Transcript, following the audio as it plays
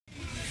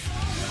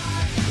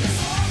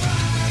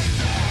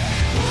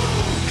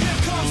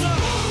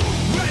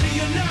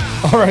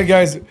All right,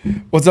 guys.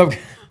 What's up?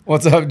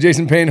 What's up?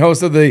 Jason Payne,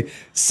 host of the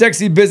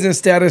Sexy Business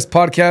Status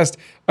podcast.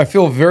 I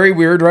feel very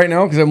weird right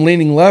now because I'm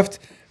leaning left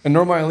and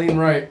normally I lean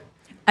right.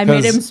 I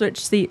made him switch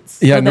seats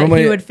so that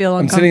he would feel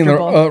uncomfortable. I'm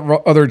sitting in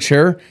the other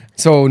chair.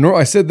 So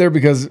I sit there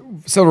because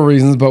several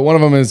reasons, but one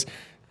of them is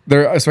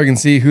there so I can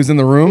see who's in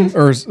the room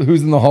or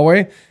who's in the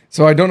hallway.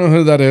 So I don't know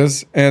who that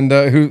is and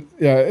who.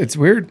 Yeah, it's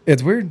weird.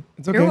 It's weird.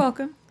 It's okay. You're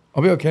welcome.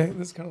 I'll be okay.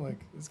 This is kind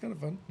of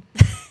fun.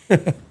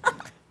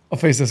 I'll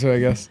face this way, I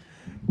guess.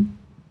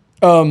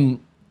 So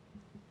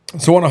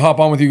I want to hop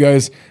on with you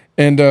guys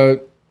and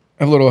have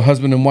a little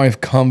husband and wife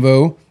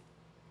convo.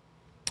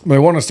 But I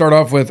want to start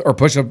off with our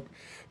push-up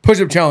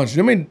challenge. Do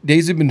you know how many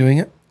days we've been doing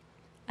it?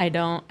 I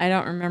don't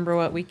remember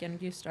what weekend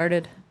you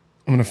started.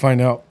 I'm going to find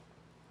out.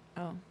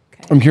 Oh,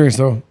 okay. I'm curious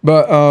though.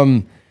 But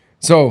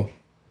so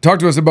talk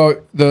to us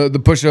about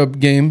the push-up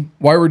game,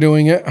 why we're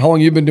doing it, how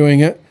long you've been doing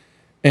it,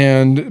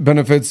 and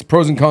benefits,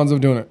 pros and cons of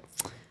doing it.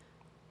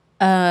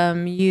 I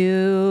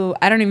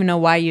don't even know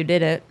why you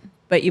did it,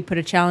 but you put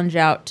a challenge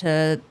out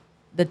to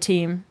the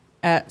team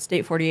at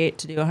State 48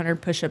 to do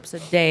 100 push-ups a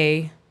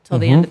day till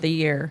the end of the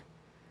year,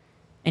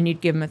 and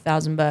you'd give them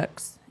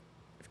 $1,000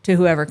 to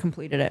whoever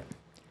completed it.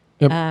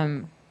 Yep.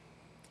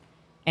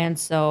 And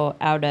so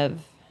out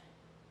of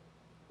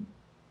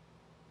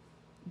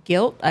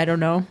guilt, I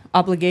don't know,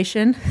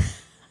 obligation.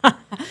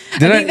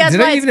 Did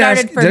I even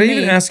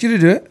ask you to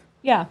do it?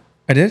 Yeah.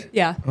 I did?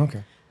 Yeah.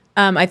 Okay.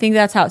 I think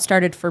that's how it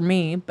started for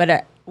me,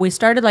 but we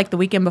started like the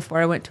weekend before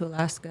I went to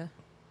Alaska.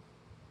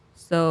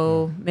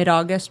 So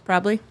mid-August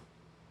probably.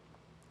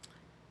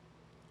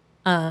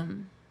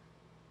 But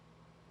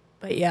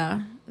yeah,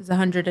 it was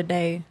 100 a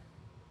day.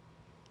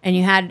 And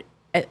you had,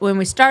 when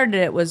we started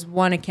it was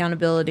one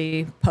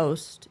accountability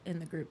post in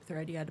the group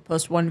thread. You had to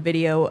post one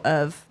video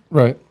of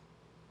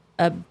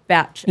a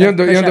batch of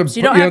push-ups.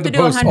 You don't have to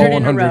do 100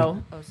 in a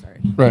row. Oh,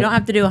 sorry. Right. You don't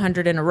have to do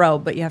 100 in a row,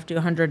 but you have to do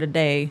 100 a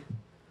day.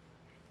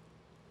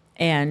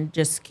 And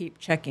just keep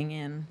checking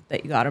in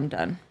that you got them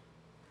done.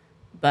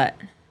 But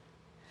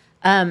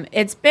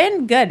it's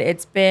been good.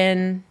 It's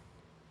been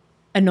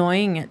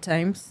annoying at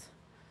times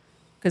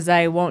because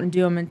I won't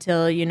do them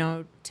until,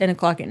 10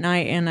 o'clock at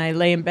night. And I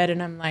lay in bed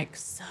and I'm like,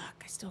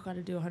 suck, I still got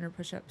to do 100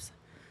 push-ups.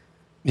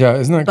 Yeah,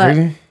 isn't that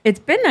crazy? It's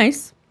been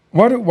nice.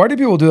 Why do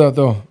people do that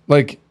though?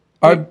 Like,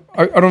 I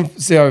don't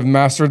say I've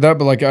mastered that,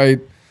 but like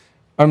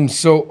I'm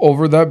so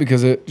over that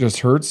because it just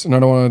hurts and I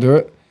don't want to do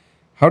it.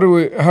 How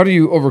do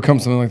you overcome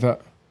something like that?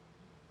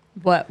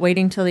 What,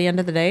 waiting till the end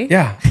of the day?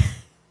 Yeah.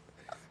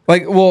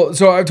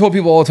 So I've told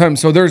people all the time.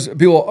 So there's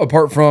people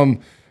apart from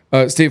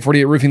State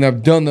 48 Roofing that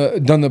have done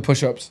the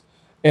push-ups,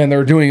 and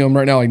they're doing them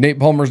right now. Like Nate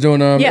Palmer's doing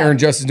them, Aaron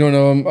Jess is doing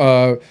them,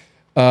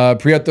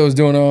 Prieto's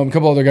doing them, a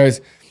couple other guys.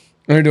 And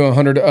they're doing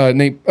 100.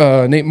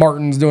 Nate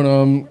Martin's doing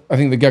them. I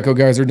think the Gecko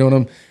guys are doing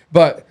them.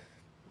 But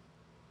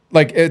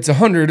like it's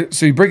 100,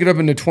 so you break it up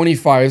into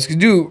 25s. You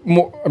do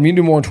more. I mean,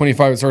 you do more than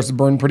 25, it starts to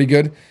burn pretty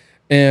good.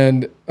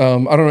 And I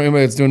don't know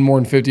anybody that's doing more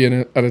than 50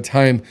 at a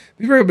time.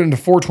 You break it up into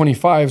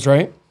 425s,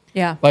 right?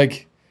 Yeah.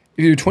 Like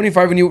if you do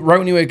 25 right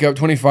when you wake up,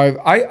 25.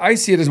 I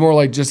see it as more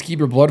like just keep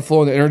your blood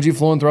flowing, the energy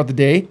flowing throughout the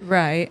day.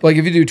 Right. Like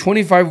if you do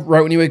 25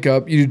 right when you wake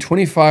up, you do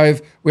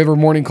 25. We have our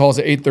morning calls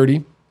at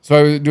 8:30, so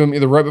I would do them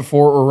either right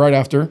before or right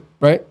after,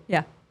 right?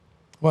 Yeah.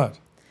 What?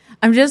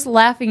 I'm just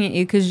laughing at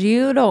you because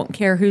you don't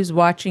care who's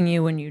watching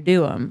you when you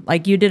do them.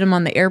 Like you did them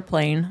on the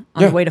airplane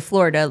on the way to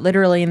Florida,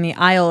 literally in the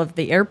aisle of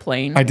the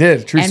airplane. I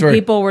did. True story. And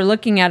people were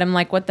looking at him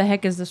like, what the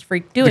heck is this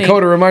freak doing?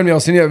 Dakota, remind me. I'll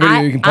send you that video.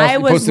 You can post I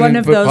was one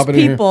of those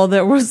people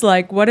that was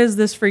like, what is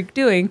this freak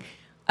doing?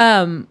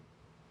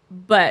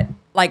 But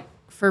like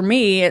for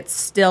me, it's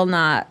still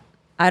not,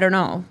 I don't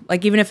know.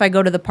 Like even if I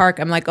go to the park,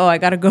 I'm like, oh, I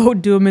got to go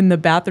do them in the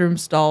bathroom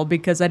stall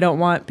because I don't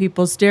want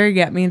people staring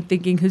at me and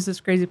thinking, who's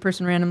this crazy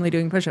person randomly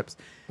doing push-ups?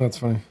 That's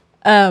funny.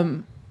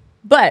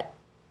 But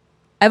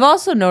I've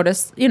also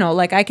noticed,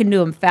 like I can do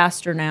them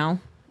faster now.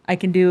 I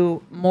can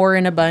do more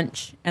in a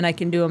bunch and I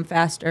can do them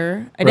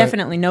faster. I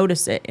definitely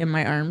notice it in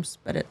my arms,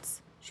 but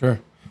it's... Sure.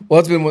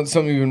 Well, that's been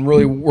something you've been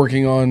really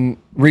working on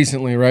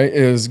recently, right?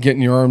 Is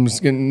getting your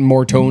arms getting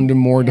more toned and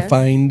more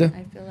defined.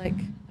 I feel like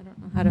I don't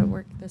know how to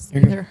work this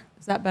either. Good.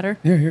 Is that better?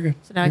 Yeah, you're good.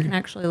 So now I can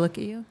actually look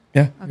at you?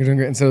 Yeah, okay. You're doing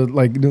great. Instead of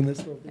like doing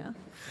this. Yeah.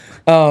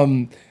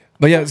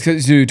 But yeah, it's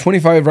because you do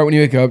 25 right when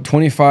you wake up,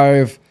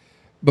 25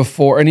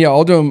 before, and yeah,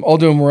 I'll do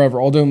them wherever.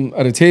 I'll do them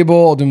at a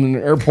table, I'll do them in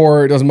an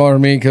airport. It doesn't bother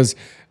me because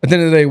at the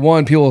end of the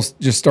day, people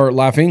just start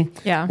laughing.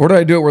 Yeah. Or did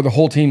I do it where the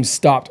whole team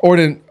stopped? Or I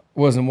did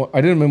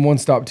them in one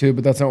stop too,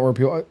 but that's not where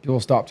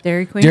people stopped.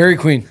 Dairy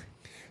Queen.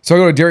 So I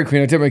go to Dairy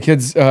Queen. I take my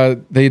kids.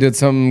 They did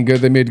something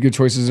good. They made good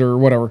choices or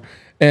whatever,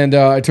 and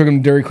I took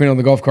them to Dairy Queen on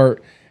the golf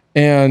cart,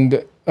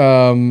 and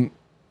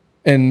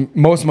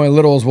most of my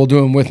littles will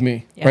do them with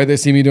me. Yeah. Right? They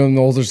see me doing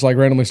those, just like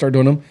randomly start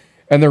doing them,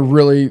 and they're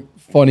really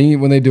funny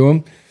when they do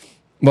them.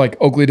 Like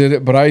Oakley did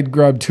it, but I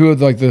grabbed two of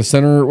the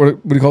center,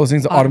 what do you call those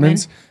things? The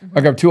ottomans. Mm-hmm.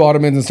 I grabbed two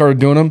ottomans and started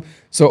doing them.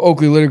 So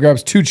Oakley literally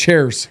grabs two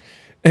chairs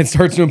and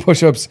starts doing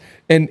push-ups.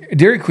 And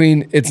Dairy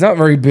Queen, it's not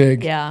very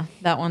big. Yeah,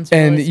 that one's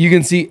and really you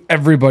can see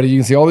everybody. You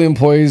can see all the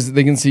employees.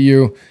 They can see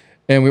you.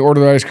 and we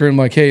order the ice cream. I'm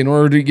like, hey, in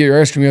order to get your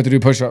ice cream, you have to do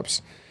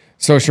push-ups.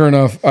 So sure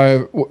enough,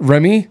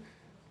 Remy,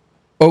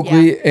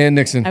 Oakley, and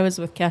Nixon. I was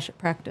with Cash at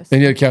practice.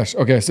 And you had Cash.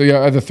 Okay, so yeah,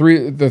 I had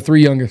the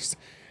three youngest,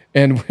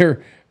 and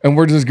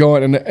we're just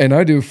going, and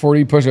I do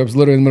 40 push-ups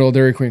literally in the middle of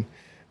Dairy Queen,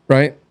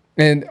 right?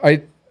 And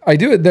I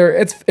do it there.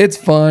 It's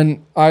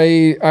fun.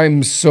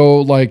 I'm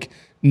so like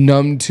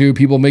numb to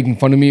people making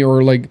fun of me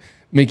or like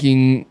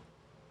making,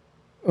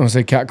 I don't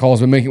say cat calls,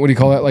 but making, what do you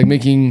call that? Like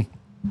making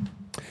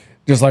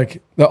just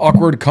like the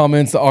awkward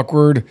comments, the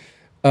awkward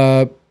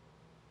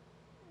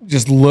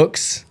just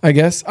looks, I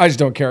guess. I just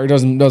don't care. It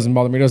doesn't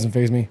bother me. It doesn't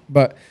faze me.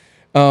 But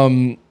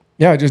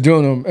yeah, just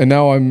doing them. And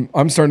now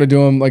I'm starting to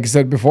do them. Like I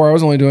said before, I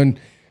was only doing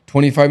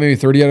 25, maybe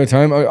 30 at a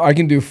time. I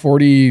can do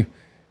 40.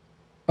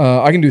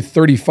 I can do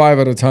 35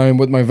 at a time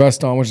with my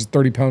vest on, which is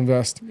 30-pound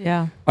vest.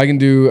 Yeah. I can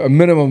do a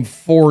minimum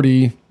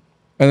 40, and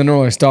then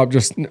normally I stop.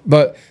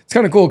 But it's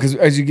kind of cool because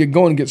as you get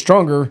going and get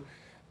stronger,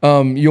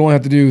 you only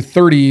have to do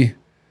 30,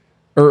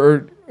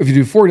 or if you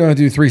do 40, you only have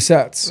to do 3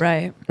 sets.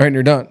 Right. Right, and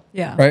you're done.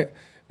 Yeah. Right.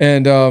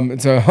 And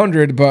it's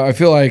 100, but I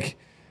feel like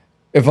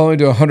if I only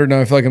do 100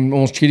 now, I feel like I'm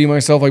almost cheating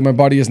myself. Like my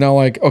body is now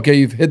like, okay,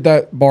 you've hit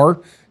that bar,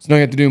 so now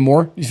you have to do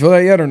more. You feel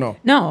that yet or no?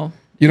 No.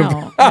 You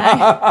don't.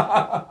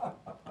 No.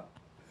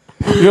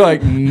 You're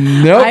like,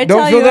 nope,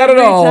 don't feel that at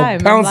all.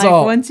 Pounce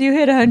off. Once you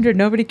hit 100,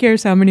 nobody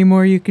cares how many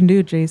more you can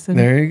do, Jason.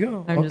 There you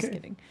go. I'm just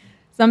kidding.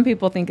 Some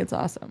people think it's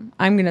awesome.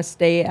 I'm going to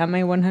stay at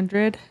my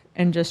 100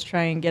 and just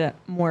try and get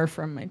more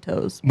from my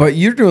toes. But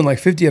you're doing like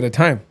 50 at a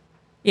time.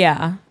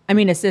 Yeah. I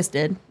mean,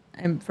 assisted.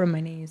 I'm from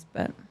my knees,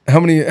 but. How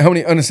many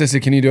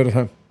unassisted can you do at a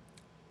time?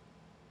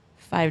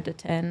 5 to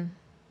 10.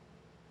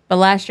 But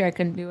last year I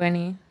couldn't do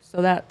any,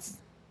 so that's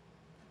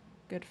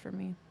good for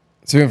me.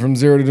 So you went from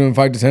 0 to doing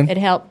 5 to 10? It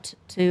helped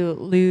to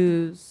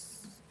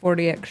lose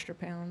 40 extra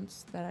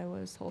pounds that I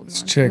was holding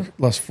on to.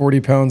 Lost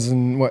 40 pounds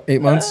in what,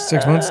 8 months,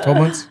 6 months, 12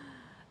 months?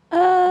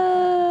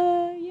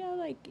 Yeah,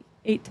 like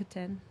 8 to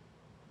 10.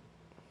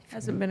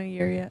 Hasn't been a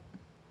year yet.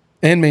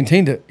 And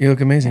maintained it. You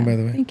look amazing, by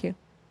the way. Thank you.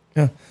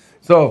 Yeah.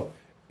 So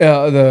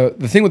the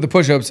thing with the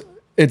push-ups,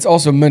 it's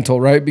also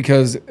mental, right?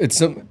 Because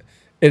it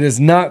is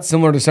not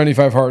similar to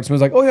 75 hard.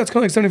 Someone's like, oh yeah, it's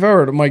kind of like 75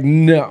 hard. I'm like,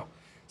 no.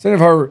 75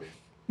 hard,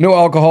 no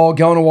alcohol,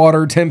 gallon of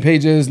water, 10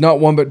 pages, not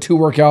 1 but 2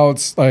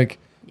 workouts, like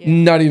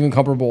not even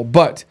comparable.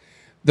 But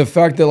the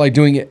fact that like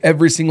doing it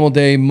every single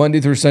day, Monday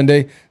through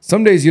Sunday,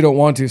 some days you don't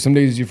want to, some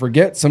days you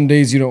forget, some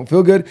days you don't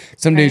feel good,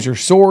 some days you're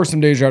sore, some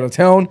days you're out of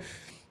town.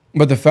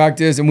 But the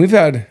fact is, and we've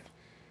had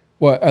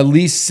at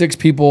least 6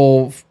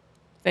 people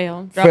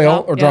fail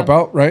or drop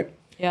out, right?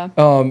 Yeah.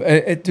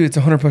 Dude, it's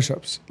 100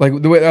 push-ups. Like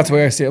that's the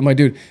way I see it. I'm like,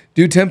 dude,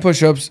 do 10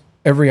 push-ups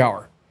every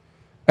hour.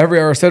 Every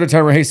hour, set a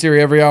timer. Hey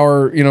Siri, every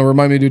hour,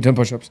 remind me to do 10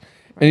 push-ups.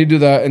 And you do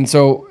that. And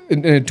so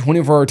in a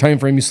 24-hour time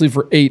frame, you sleep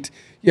for 8.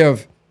 You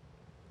have,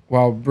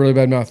 really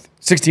bad math,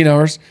 16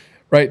 hours,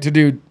 right, to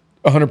do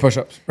 100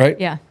 push-ups, right?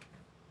 Yeah.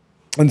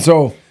 And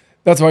so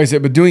that's why I say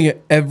it. But doing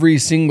it every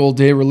single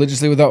day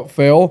religiously without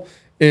fail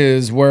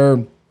is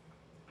where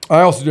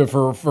I also do it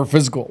for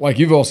physical. Like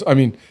you've also,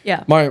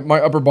 my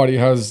upper body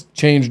has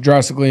changed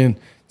drastically, and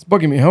it's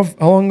bugging me. How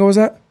long ago was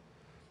that?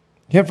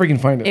 Can't freaking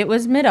find it. It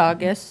was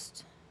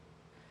mid-August.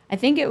 I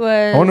think it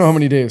was. I don't know how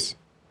many days.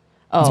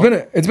 Oh.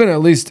 It's been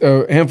at least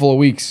a handful of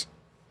weeks.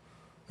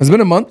 Has it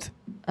been a month?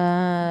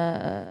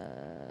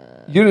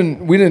 We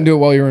didn't do it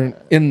while you were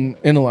in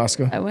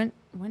Alaska.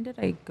 When did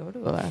I go to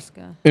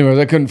Alaska? Anyways,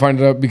 I couldn't find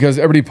it up because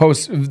everybody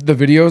posts the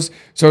videos.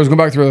 So I was going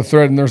back through the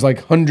thread, and there's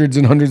like hundreds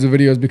and hundreds of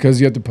videos because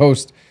you have to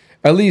post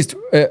at least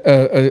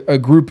a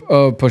group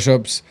of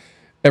push-ups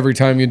every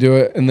time you do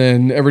it. And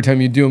then every time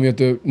you do them, you have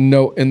to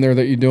note in there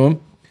that you do them.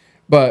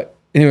 But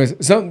anyways,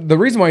 the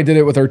reason why I did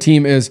it with our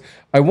team is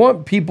I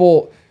want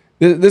people,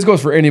 this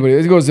goes for anybody.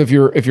 This goes if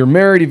you're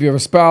married, if you have a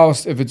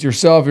spouse, if it's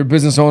yourself, you're a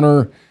business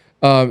owner,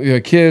 if you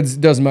have kids,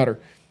 doesn't matter.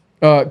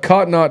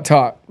 Caught, not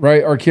taught,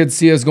 right? Our kids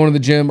see us going to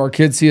the gym. Our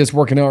kids see us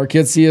working out. Our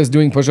kids see us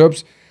doing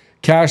push-ups.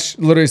 Cash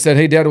literally said,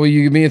 hey, Dad, will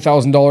you give me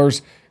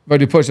 $1,000 if I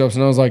do push-ups?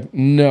 And I was like,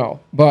 no.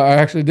 But I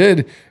actually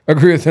did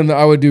agree with him that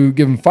I would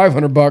give him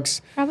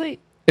 $500 probably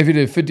if he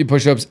did 50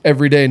 push-ups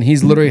every day, and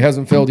he's literally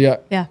hasn't failed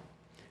yet. Yeah.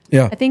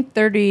 Yeah. I think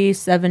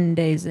 37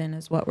 days in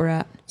is what we're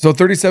at. So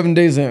 37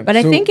 days in. But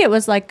I think it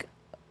was like,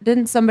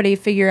 didn't somebody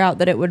figure out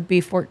that it would be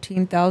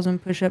 14,000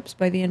 push-ups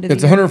by the end of the year?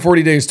 It's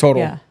 140 days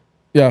total. Yeah.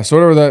 Yeah, so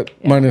whatever that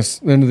minus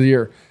the end of the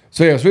year.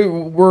 So yeah, so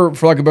we're,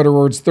 for lack of better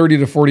words, 30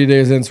 to 40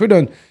 days in. So we've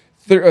done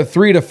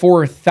 3,000 to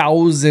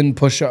 4,000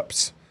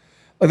 push-ups.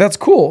 Like that's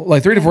cool.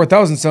 Like 3,000 to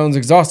 4,000 sounds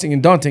exhausting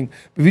and daunting.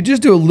 But if you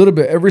just do a little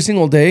bit every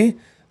single day,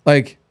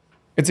 like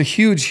it's a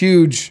huge,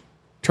 huge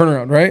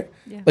turnaround, right?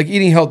 Yeah. Like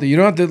eating healthy. You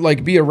don't have to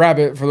like be a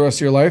rabbit for the rest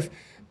of your life,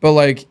 but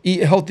like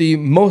eat healthy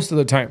most of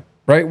the time,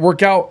 right?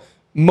 Work out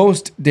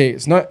most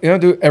days. You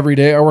don't do it every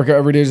day. I work out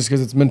every day just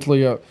because it's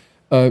mentally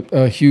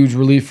a huge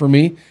relief for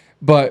me.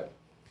 But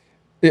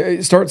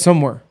start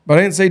somewhere. But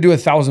I didn't say do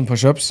 1,000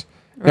 push-ups.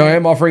 Right. Now I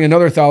am offering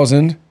another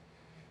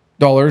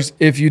 $1,000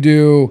 if you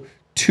do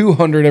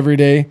 200 every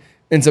day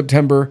in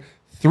September.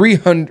 We're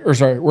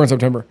in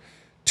September.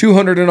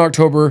 200 in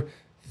October,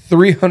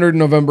 $300 in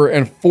November,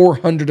 and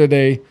 $400 a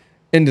day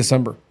in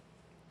December.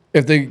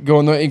 If they go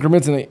in the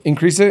increments and they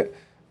increase it,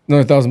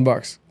 another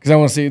 $1,000 because I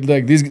want to see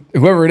like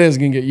whoever it is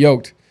can get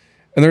yoked.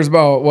 And there's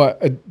about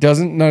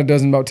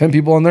about 10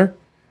 people on there,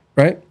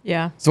 right?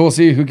 Yeah. So we'll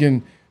see who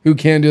can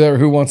do that or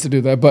who wants to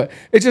do that. But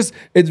it's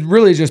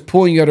really just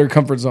pulling you out of your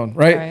comfort zone,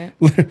 right?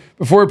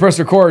 Before we press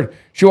record,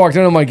 she walked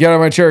in. I'm like, get out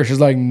of my chair. She's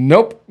like,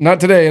 nope, not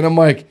today. And I'm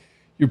like,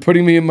 you're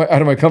putting me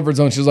out of my comfort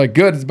zone. She's like,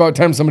 good. It's about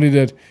time somebody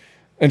did.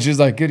 And she's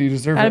like, good, you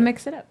deserve it. Gotta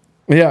mix it up.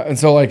 Yeah. And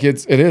so like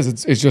it's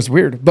just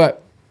weird.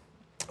 But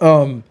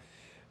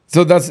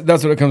so that's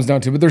what it comes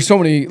down to. But there's so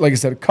many, like I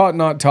said, caught,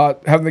 not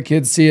taught, having the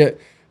kids see it,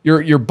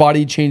 your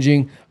body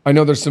changing. I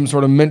know there's some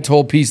sort of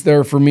mental piece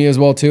there for me as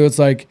well too. It's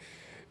like,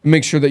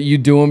 make sure that you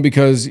do them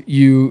because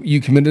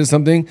you committed to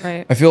something.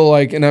 Right. I feel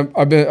like, and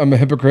I'm a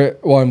hypocrite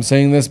while I'm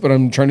saying this, but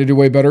I'm trying to do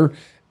way better,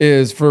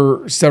 is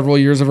for several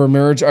years of our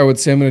marriage, I would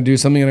say I'm going to do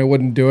something and I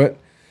wouldn't do it.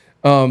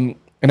 And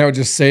I would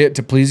just say it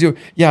to please you.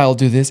 Yeah, I'll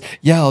do this.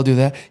 Yeah, I'll do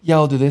that. Yeah,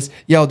 I'll do this.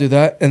 Yeah, I'll do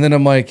that. And then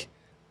I'm like,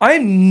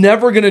 I'm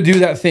never going to do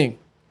that thing.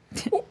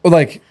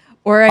 Like,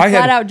 or I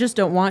flat out just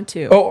don't want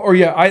to.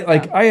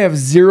 I have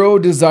zero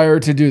desire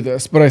to do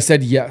this, but I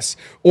said yes.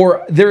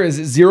 Or there is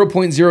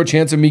 0.0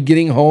 chance of me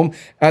getting home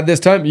at this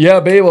time.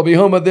 Yeah, babe, I'll be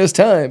home at this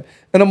time.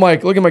 And I'm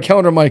like, look at my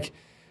calendar. I'm like,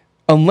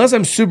 unless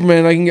I'm Superman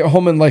and I can get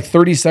home in like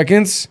 30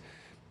 seconds,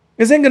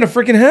 this ain't going to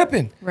freaking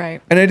happen.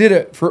 Right. And I did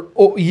it for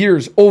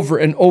years over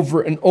and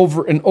over and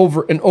over and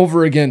over and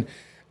over again.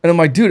 And I'm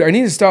like, dude, I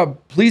need to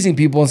stop pleasing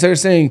people instead of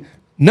saying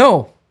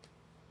no.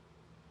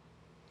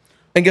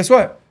 And guess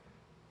what?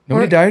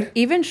 Nobody died.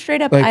 Even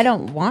straight up, like, I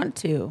don't want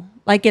to.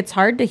 Like, it's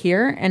hard to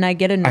hear, and I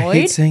get annoyed. I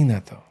hate saying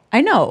that, though.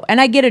 I know, and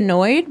I get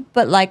annoyed,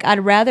 but, like, I'd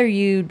rather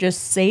you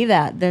just say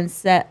that than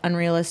set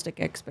unrealistic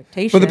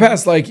expectations. For the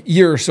past, like,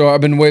 year or so,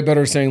 I've been way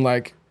better saying,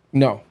 like,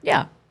 no.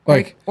 Yeah.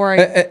 Like,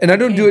 and I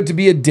don't do it to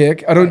be a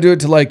dick. I don't do it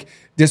to, like,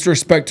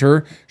 disrespect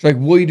her. She's like,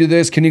 will you do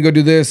this? Can you go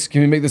do this?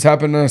 Can we make this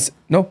happen?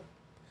 No.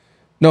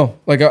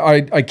 Like,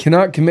 I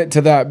cannot commit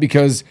to that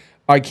because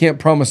I can't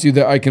promise you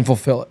that I can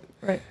fulfill it.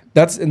 Right.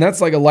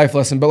 That's like a life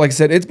lesson. But like I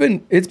said, it's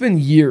been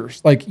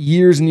years, like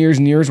years and years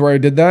and years where I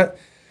did that.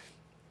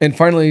 And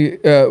finally,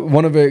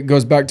 one of it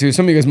goes back to,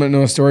 some of you guys might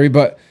know a story,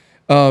 but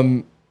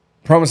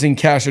promising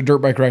Cash a dirt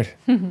bike ride,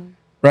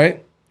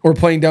 right? Or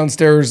playing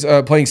downstairs,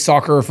 playing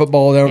soccer or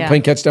football,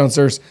 playing catch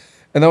downstairs.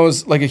 And that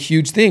was like a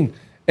huge thing.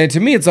 And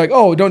to me, it's like,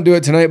 oh, don't do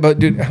it tonight. But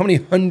dude, how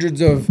many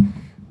hundreds of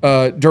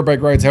dirt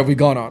bike rides have we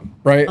gone on,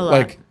 right?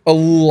 Like a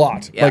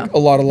lot, like a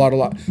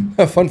lot.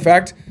 Fun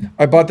fact,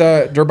 I bought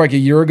that dirt bike a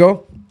year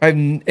ago.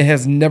 It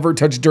has never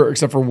touched dirt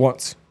except for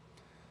once.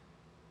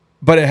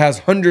 But it has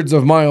hundreds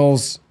of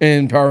miles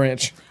in Power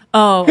Ranch.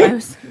 Oh,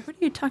 what are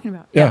you talking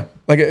about? Yeah.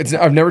 Like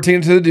I've never taken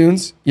it to the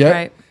dunes yet.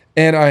 Right.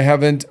 And I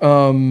haven't,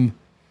 and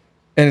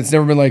it's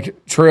never been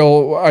like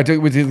trail. I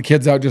took with the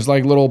kids out just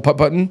like little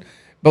putt-putting.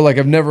 But like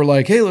I've never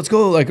like, hey, let's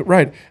go like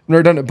ride. I've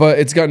never done it. But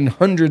it's gotten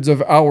hundreds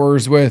of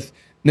hours with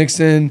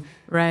Nixon,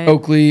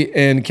 Oakley,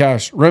 and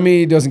Cash.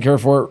 Remy doesn't care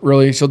for it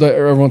really. She'll do it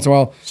every once in a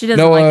while. She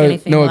doesn't like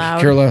anything Noah loud.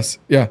 Could care less.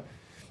 Yeah.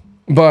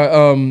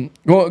 But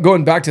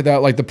going back to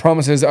that, like the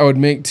promises I would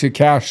make to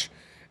Cash,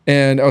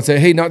 and I would say,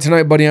 hey, not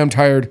tonight, buddy, I'm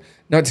tired.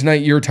 Not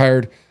tonight, you're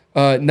tired.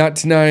 Not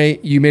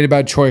tonight, you made a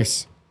bad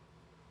choice.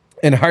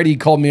 And Heidi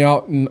called me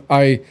out, and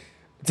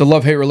it's a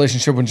love-hate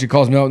relationship when she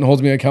calls me out and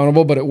holds me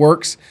accountable, but it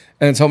works,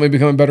 and it's helped me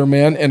become a better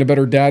man and a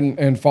better dad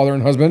and father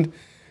and husband.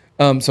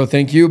 So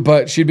thank you.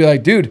 But she'd be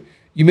like, dude,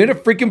 you made a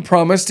freaking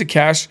promise to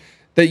Cash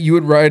that you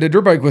would ride a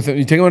dirt bike with him.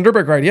 You take him on a dirt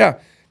bike ride. Yeah.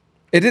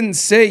 You didn't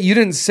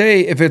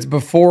say if it's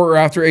before or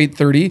after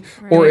 8:30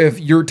 or if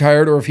you're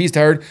tired or if he's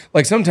tired.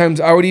 Like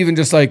sometimes I would even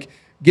just like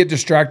get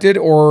distracted,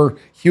 or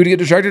he would get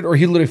distracted, or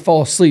he'd literally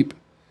fall asleep.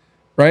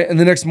 Right. And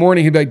the next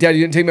morning he'd be like, Dad,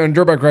 you didn't take me on a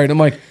dirt bike ride. I'm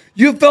like,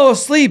 you fell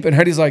asleep. And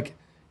Heidi's like,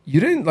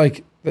 you didn't,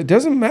 like, it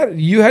doesn't matter.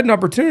 You had an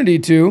opportunity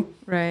to.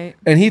 Right.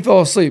 And he fell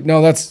asleep.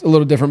 Now that's a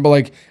little different, but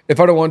like if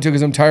I don't want to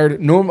because I'm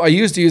tired, I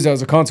used to use that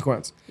as a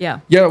consequence.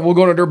 Yeah. Yeah, we'll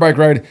go on a dirt bike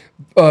ride,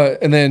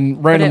 and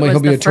then randomly he'll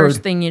be a turd. It's the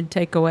first thing you'd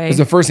take away. It's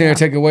the first thing I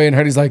take away, and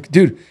Heidi's like,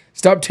 dude,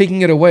 stop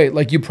taking it away.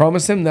 Like you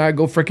promised him that,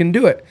 go freaking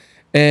do it.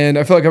 And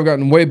I feel like I've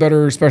gotten way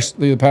better,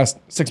 especially the past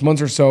 6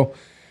 months or so,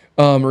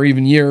 or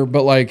even year.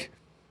 But like,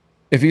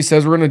 if he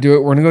says we're gonna do it,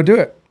 we're gonna go do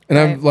it. And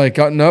I've like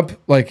gotten up,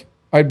 like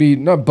I'd be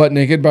not butt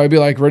naked, but I'd be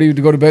like ready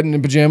to go to bed in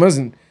pajamas,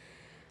 and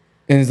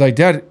he's like,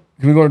 Dad,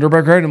 can we go on a dirt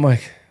bike ride? And I'm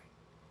like,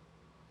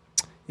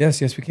 yes,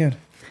 we can.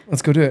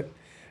 Let's go do it.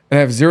 And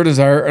I have zero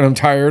desire, and I'm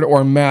tired, or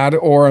I'm mad,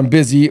 or I'm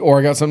busy, or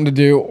I got something to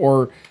do,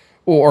 or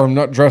I'm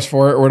not dressed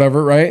for it, or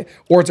whatever, right?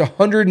 Or it's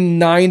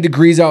 109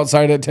 degrees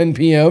outside at 10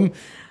 p.m.,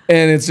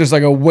 and it's just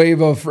like a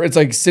wave of, it's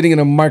like sitting in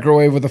a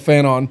microwave with a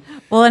fan on.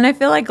 Well, and I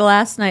feel like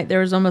last night there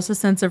was almost a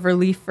sense of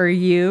relief for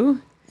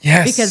you.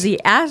 Yes. Because he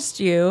asked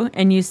you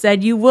and you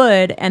said you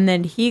would, and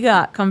then he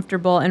got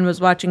comfortable and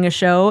was watching a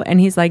show, and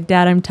he's like,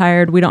 Dad, I'm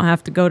tired. We don't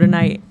have to go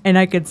tonight. And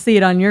I could see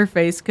it on your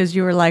face because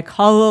you were like,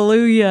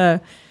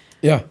 hallelujah.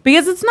 Yeah.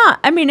 Because it's not,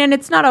 I mean, and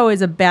it's not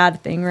always a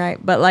bad thing,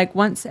 right? But like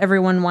once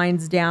everyone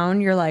winds down,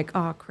 you're like,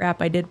 oh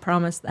crap, I did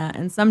promise that.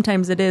 And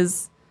sometimes it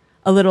is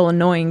a little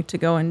annoying to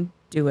go and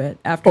do it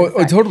after.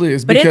 It totally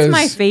is. But it's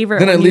my favorite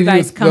then when you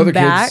guys come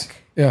back. Kids.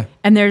 Yeah.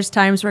 And there's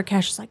times where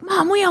Cash is like,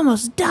 Mom, we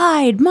almost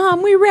died.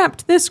 Mom, we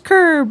ramped this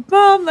curb.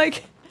 Mom,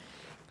 like,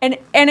 and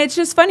it's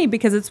just funny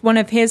because it's one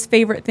of his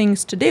favorite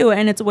things to do.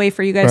 And it's a way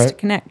for you guys to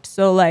connect.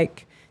 So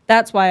like,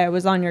 that's why I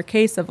was on your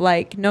case of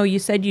like, no, you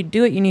said you'd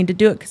do it. You need to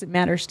do it because it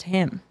matters to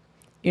him,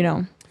 you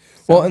know?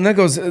 So. Well, and that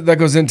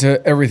goes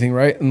into everything,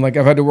 right? And like,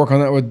 I've had to work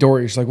on that with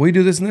Dory. She's like, will you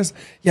do this and this?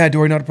 Yeah,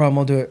 Dory, not a problem.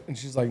 I'll do it. And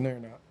she's like, no, you're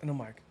not. And I'm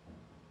like,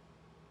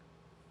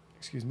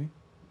 excuse me?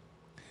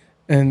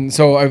 And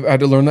so I've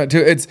had to learn that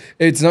too.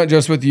 It's not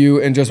just with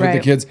you and just with the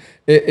kids.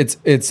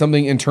 It's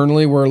something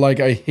internally where like,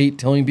 I hate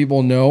telling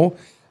people no.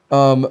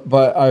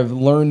 But I've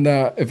learned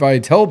that if I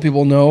tell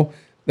people no,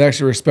 they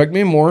actually respect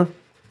me more.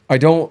 I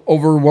don't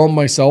overwhelm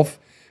myself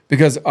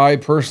because I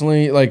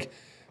personally like,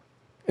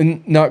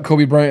 and not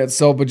Kobe Bryant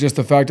itself, but just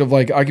the fact of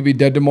like, I could be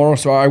dead tomorrow.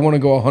 So I want to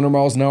go 100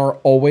 miles an hour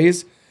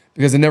always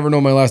because I never know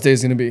my last day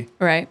is going to be.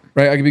 Right.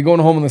 I could be going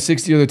home on the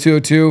 60 or the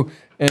 202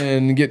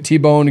 and get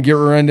T-boned and get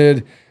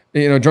rear-ended.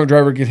 You know, drunk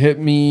driver could hit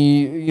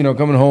me, you know,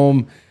 coming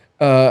home.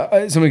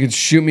 Somebody could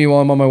shoot me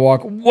while I'm on my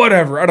walk,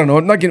 whatever. I don't know.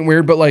 I'm not getting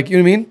weird, but like, you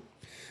know what I mean?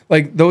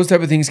 Like those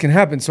type of things can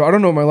happen. So I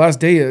don't know what my last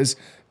day is.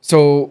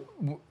 So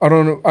I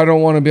don't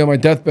want to be on my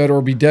deathbed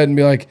or be dead and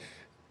be like,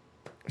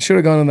 I should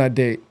have gone on that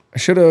date. I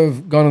should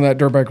have gone on that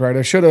dirt bike ride.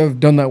 I should have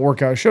done that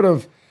workout. I should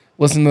have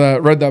listened to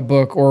that, read that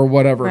book or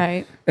whatever.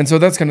 Right. And so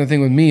that's kind of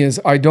thing with me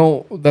is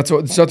that's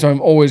why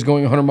I'm always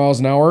going 100 miles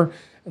an hour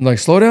and like,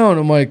 slow down.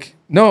 I'm like,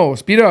 no,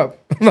 speed up.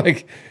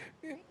 Like,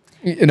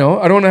 you know,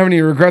 I don't have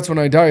any regrets when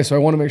I die. So I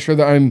want to make sure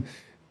that I'm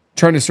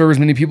trying to serve as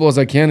many people as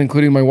I can,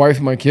 including my wife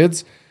and my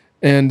kids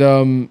and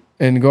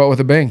go out with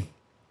a bang.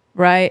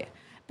 Right.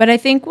 But I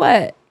think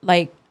what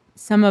like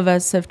some of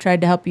us have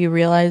tried to help you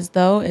realize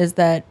though, is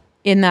that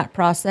in that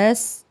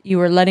process, you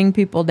were letting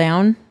people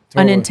down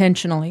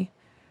unintentionally,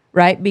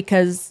 right?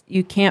 Because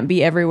you can't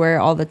be everywhere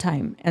all the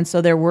time. And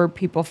so there were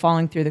people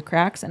falling through the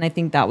cracks. And I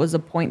think that was a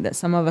point that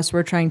some of us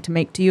were trying to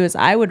make to you is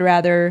I would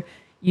rather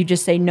you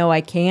just say, no,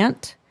 I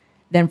can't,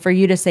 than for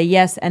you to say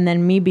yes. And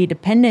then me be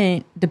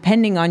depending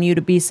on you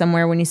to be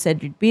somewhere when you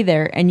said you'd be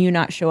there and you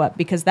not show up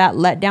because that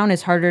letdown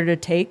is harder to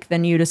take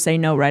than you to say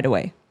no right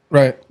away.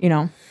 Right. You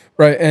know?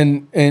 Right.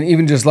 And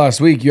even just last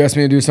week, you asked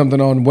me to do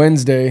something on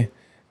Wednesday.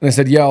 And I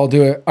said, yeah, I'll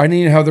do it. I didn't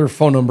even have their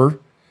phone number.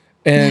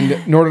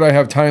 And nor did I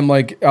have time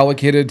like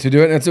allocated to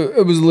do it. And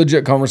it was a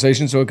legit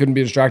conversation, so it couldn't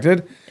be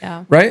distracted.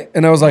 Yeah. Right?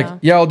 And I was like,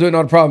 yeah, I'll do it,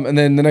 not a problem. And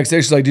then the next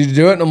day she's like, did you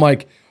do it? And I'm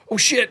like, oh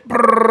shit,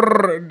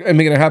 and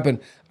making it happen.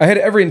 I had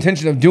every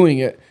intention of doing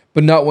it,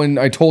 but not when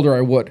I told her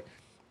I would.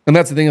 And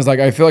that's the thing is like,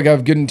 I feel like I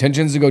have good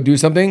intentions to go do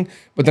something,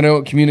 but then I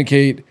don't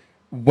communicate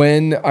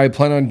when I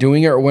plan on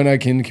doing it or when I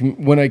can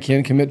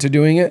commit to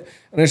doing it.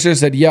 And I should have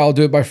said, yeah, I'll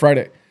do it by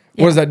Friday.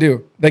 What does that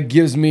do? That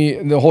gives me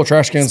the whole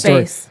trash can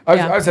space. Story.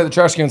 I've said the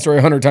trash can story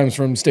 100 times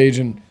from stage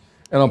and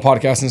on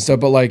podcasts and stuff,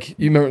 but like,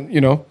 you remember,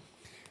 you know,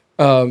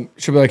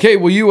 she'll be like, hey,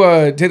 will you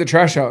take the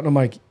trash out? And I'm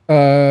like,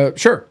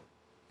 sure.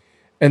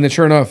 And then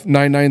sure enough,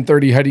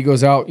 9:30, Heidi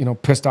goes out, you know,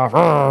 pissed off,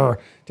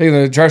 taking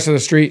the trash to the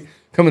street,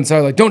 come inside,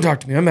 like, don't talk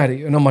to me, I'm mad at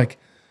you. And I'm like,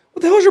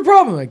 what the hell's your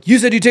problem? Like, you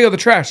said you take out the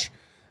trash.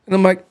 And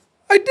I'm like,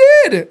 I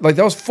did. Like,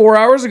 that was 4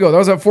 hours ago. That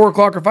was at 4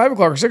 o'clock or 5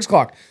 o'clock or 6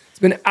 o'clock. It's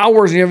been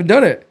hours and you haven't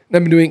done it. And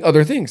I've been doing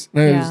other things.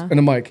 And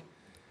I'm like,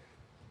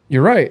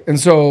 you're right. And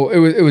so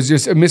it was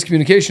just a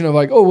miscommunication of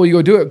like, oh, well, you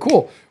go do it.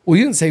 Cool. Well,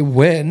 you didn't say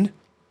when.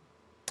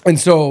 And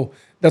so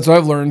that's what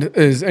I've learned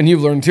is, and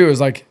you've learned too, is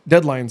like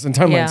deadlines and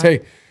timelines. Yeah.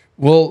 Hey,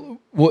 well,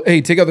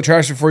 hey, take out the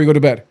trash before you go to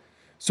bed.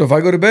 So if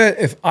I go to bed,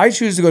 if I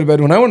choose to go to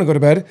bed when I want to go to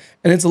bed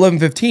and it's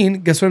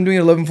 11:15, guess what I'm doing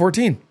at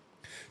 11:14?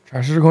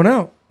 Trashes are going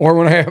out. Or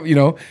when I have, you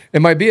know,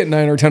 it might be at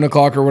 9 or 10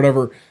 o'clock or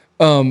whatever.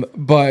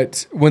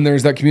 But when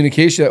there's that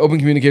communication, that open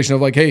communication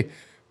of like, hey,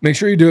 make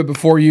sure you do it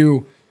before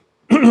you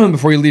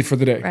leave for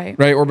the day,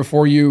 right? Or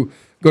before you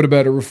go to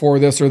bed, or before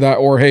this or that,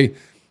 or hey,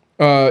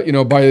 you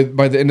know, by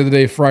the end of the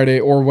day, Friday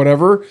or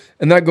whatever.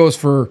 And that goes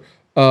for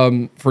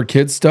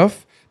kids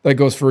stuff. That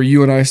goes for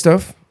you and I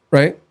stuff,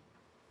 right?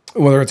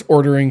 Whether it's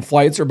ordering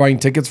flights or buying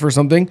tickets for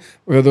something,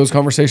 we have those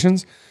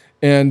conversations.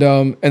 And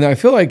I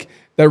feel like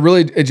that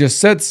really, it just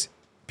sets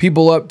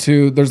people up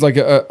to, there's like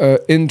a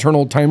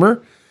internal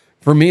timer.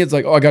 For me, it's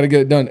like, oh, I got to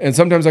get it done. And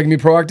sometimes I can be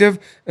proactive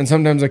and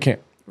sometimes I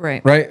can't.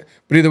 Right.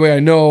 But either way, I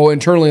know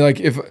internally, like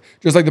if,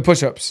 just like the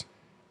push-ups,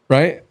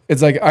 right?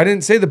 It's like, I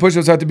didn't say the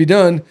push-ups have to be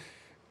done,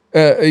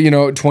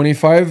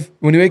 25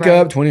 when you wake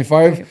up,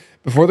 25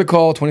 before the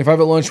call,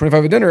 25 at lunch,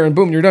 25 at dinner, and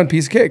boom, you're done,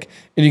 piece of cake.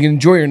 And you can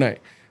enjoy your night.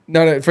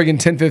 Not at freaking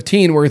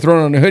 10:15 where you're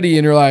throwing on a hoodie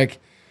and you're like,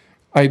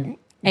 I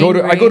go to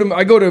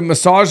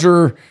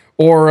massager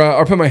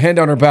or put my hand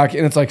down her back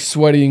and it's like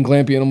sweaty and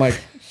glampy and I'm like,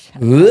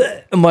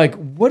 ugh. I'm like,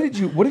 what have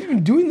you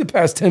been doing the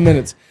past 10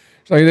 minutes?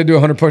 So I got to do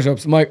 100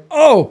 push-ups. I'm like,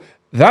 oh,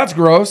 that's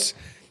gross.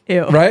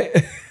 Ew. Right?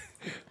 I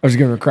was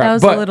giving her crap. That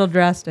was a little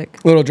drastic.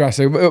 But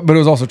it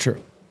was also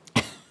true.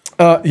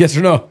 Yes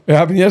or no? It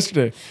happened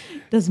yesterday.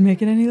 Doesn't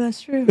make it any less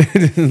true.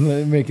 It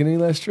doesn't make it any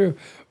less true.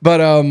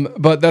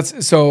 But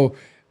that's so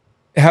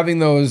having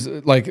those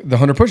like the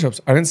 100 push-ups.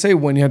 I didn't say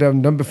when you had to have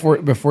them done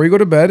before you go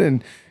to bed,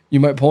 and you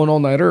might pull an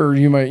all-nighter, or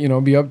you might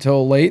be up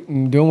till late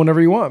and doing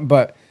whatever you want.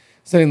 But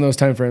setting those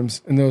time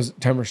frames and those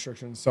time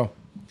restrictions. So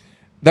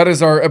that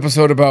is our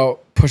episode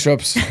about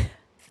push-ups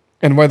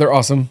and why they're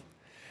awesome.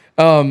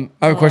 I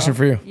have a question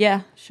for you.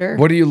 Yeah, sure.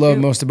 What do you love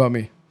most about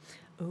me?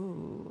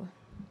 Ooh.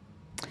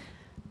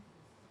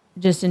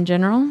 Just in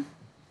general?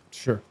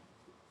 Sure.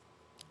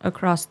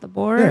 Across the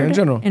board? Yeah, in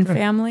general. In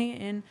family?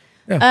 And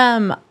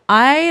yeah.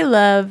 I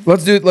love...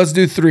 Let's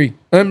do 3.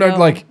 I'm not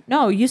like...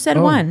 No, you said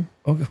 1.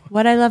 Okay.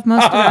 What I love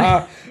most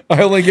about...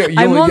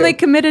 I'm only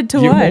committed to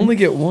 1. You only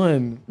get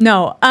 1.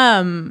 No.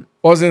 I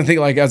was going to think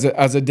like as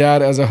a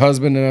dad, as a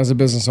husband, and as a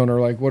business owner,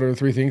 like what are the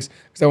 3 things?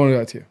 Because I want to do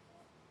that to you.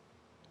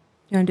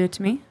 You want to do it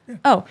to me? Yeah.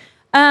 Oh.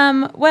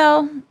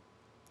 Well,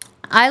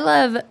 I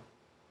love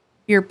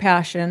your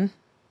passion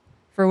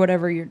for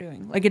whatever you're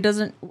doing. Like it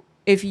doesn't...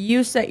 If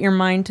you set your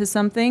mind to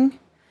something,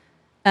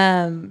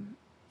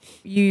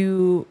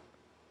 you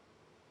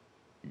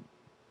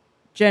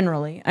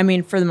generally, I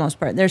mean, for the most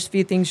part, there's a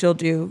few things you'll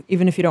do,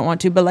 even if you don't want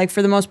to, but like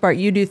for the most part,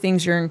 you do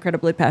things you're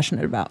incredibly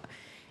passionate about.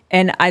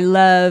 And I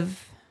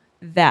love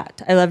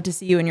that. I love to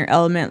see you in your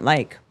element,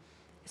 like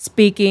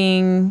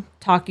speaking,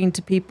 talking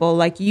to people,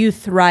 like you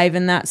thrive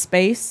in that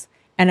space.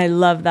 And I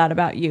love that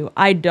about you.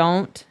 I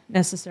don't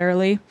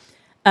necessarily,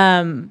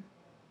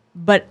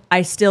 but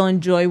I still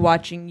enjoy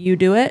watching you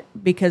do it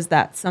because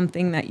that's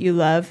something that you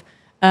love.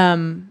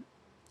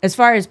 As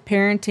far as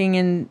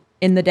parenting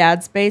in the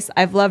dad space,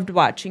 I've loved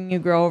watching you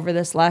grow over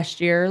this last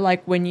year.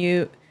 Like when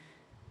you've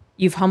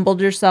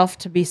humbled yourself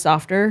to be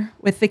softer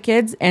with the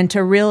kids and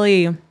to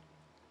really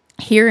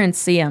hear and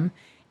see them.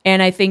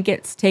 And I think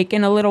it's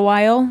taken a little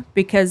while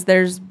because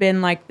there's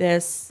been like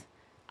this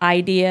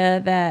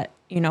idea that,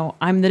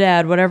 I'm the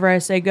dad, whatever I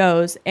say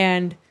goes.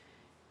 And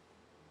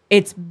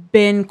it's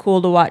been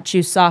cool to watch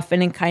you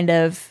soften and kind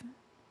of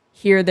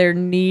hear their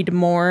need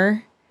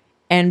more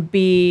and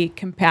be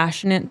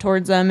compassionate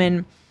towards them.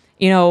 And,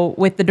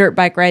 with the dirt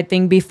bike ride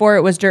thing, before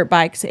it was dirt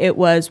bikes, it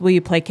was, will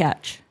you play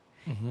catch?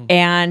 Mm-hmm.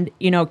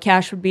 And,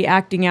 Cash would be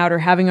acting out or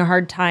having a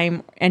hard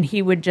time. And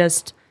he would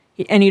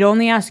he'd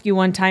only ask you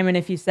one time. And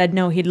if you said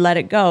no, he'd let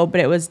it go. But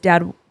it was,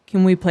 Dad,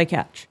 can we play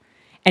catch?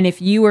 And if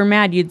you were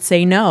mad, you'd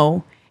say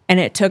no. And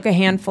it took a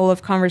handful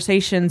of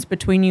conversations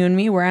between you and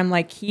me where I'm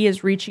like, he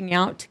is reaching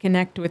out to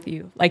connect with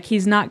you. Like,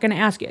 he's not going to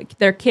ask you.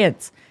 They're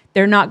kids.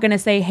 They're not going to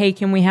say, hey,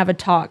 can we have a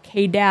talk?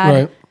 Hey, Dad,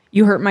 right.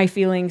 You hurt my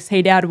feelings.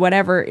 Hey, Dad,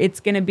 whatever. It's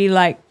going to be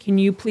like, can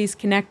you please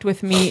connect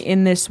with me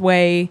in this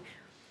way?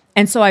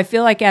 And so I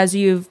feel like as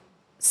you've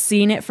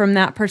seen it from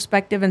that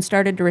perspective and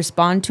started to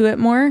respond to it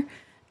more,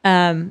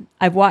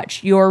 I've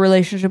watched your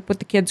relationship with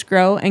the kids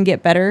grow and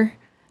get better,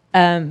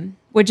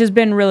 which has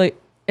been really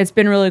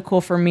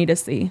cool for me to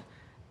see.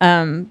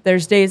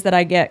 There's days that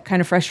I get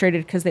kind of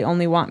frustrated because they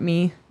only want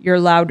me. You're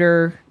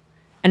louder,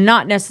 and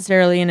not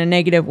necessarily in a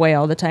negative way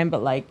all the time,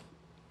 but like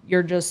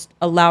you're just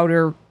a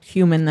louder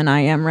human than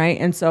I am, right?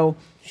 And so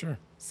sure.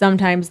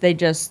 Sometimes they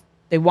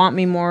want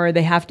me more.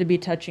 They have to be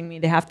touching me.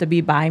 They have to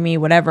be by me,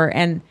 whatever.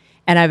 And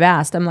I've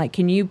asked, I'm like,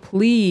 can you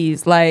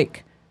please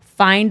like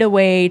find a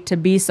way to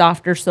be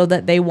softer so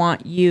that they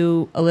want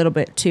you a little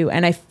bit too?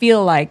 And I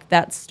feel like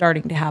that's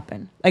starting to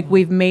happen. Like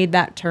we've made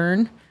that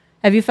turn.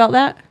 Have you felt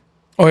that?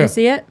 Oh yeah. You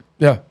see it?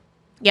 Yeah.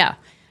 Yeah.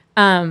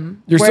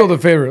 You're still the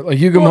favorite. Like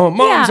you come home,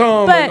 mom's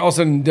home, and all of a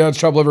sudden dad's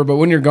trouble over. But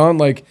when you're gone,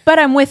 like. But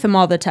I'm with them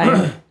all the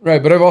time.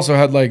 Right. But I've also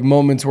had like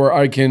moments where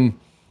I can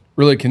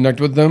really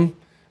connect with them,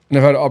 and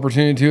I've had an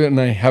opportunity to it,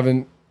 and I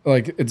haven't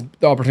the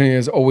opportunity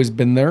has always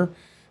been there,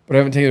 but I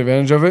haven't taken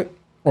advantage of it,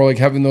 or like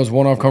having those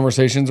one-off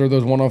conversations or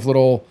those one-off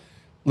little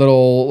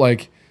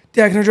like,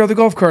 Dad, can I drive the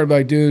golf cart? I'd be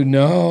like, dude,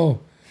 no,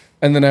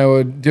 and then I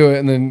would do it,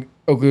 and then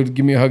Oakley would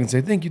give me a hug and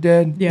say, thank you,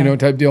 Dad,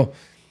 type deal.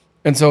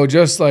 And so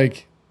just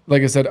like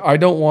I said, I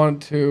don't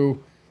want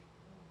to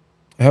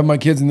have my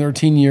kids in their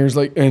teen years,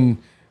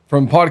 and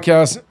from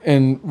podcasts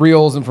and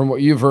reels and from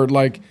what you've heard,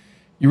 like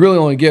you really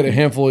only get a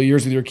handful of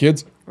years with your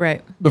kids,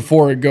 right?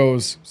 Before it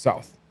goes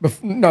south,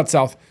 not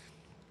south,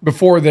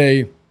 before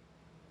you're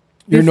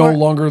no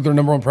longer their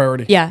number one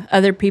priority. Yeah,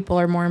 other people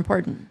are more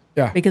important.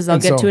 Yeah, because they'll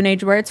get to an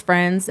age where it's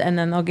friends, and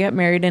then they'll get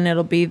married, and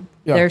it'll be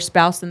their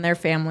spouse and their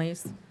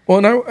families.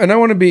 Well, and I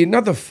want to be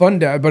not the fun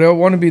dad, but I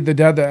want to be the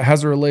dad that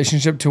has a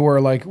relationship to where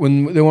like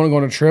when they want to go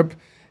on a trip,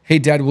 hey,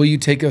 Dad, will you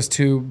take us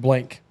to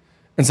blank?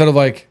 Instead of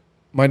like,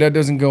 my dad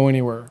doesn't go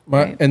anywhere.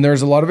 Right. And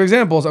there's a lot of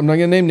examples. I'm not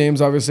going to name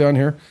names, obviously, on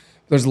here.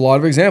 There's a lot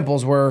of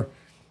examples where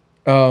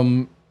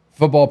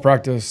football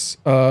practice,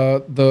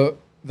 the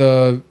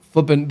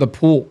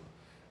pool.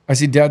 I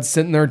see dads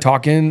sitting there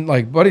talking,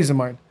 like buddies of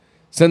mine,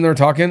 sitting there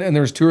talking, and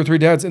there's 2 or 3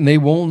 dads, and they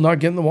will not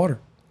get in the water.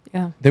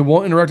 Yeah. They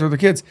won't interact with their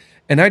kids.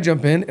 And I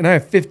jump in, and I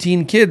have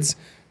 15 kids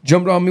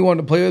jumped on me,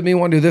 wanting to play with me,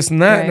 want to do this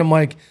and that. Right. And I'm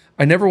like,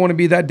 I never want to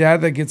be that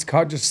dad that gets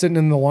caught just sitting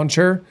in the lawn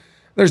chair.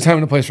 There's time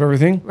and a place for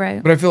everything.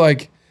 Right. But I feel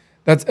like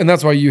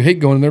that's why you hate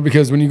going there,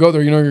 because when you go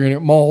there, you're going to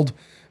get mauled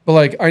But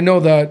like, I know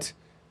that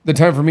the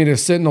time for me to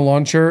sit in a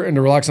lawn chair and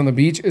to relax on the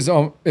beach is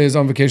on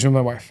vacation with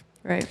my wife.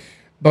 Right.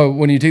 But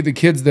when you take the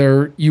kids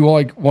there, you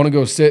like want to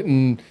go sit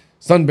and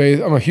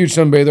sunbathe. I'm a huge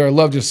sunbather. I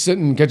love just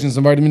sitting and catching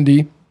some vitamin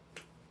D.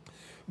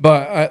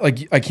 But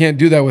I can't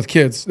do that with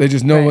kids. They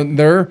just know when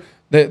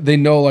they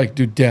know like,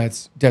 dude,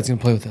 dad's gonna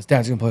play with us.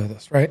 Dad's gonna play with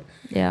us, right?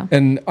 Yeah.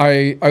 And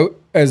I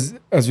as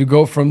we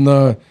go from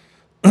the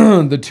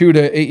the 2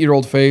 to 8 year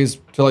old phase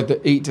to like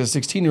the 8 to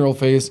 16-year-old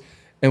phase,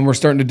 and we're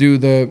starting to do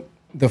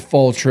the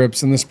fall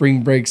trips and the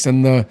spring breaks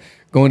and the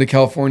going to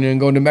California and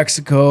going to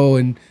Mexico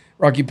and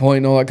Rocky Point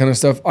and all that kind of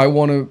stuff. I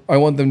want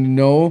them to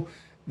know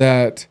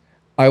that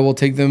I will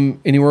take them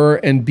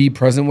anywhere and be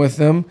present with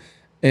them.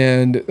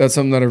 And that's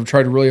something that I've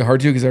tried really hard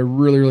to, because I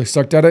really, really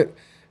sucked at it.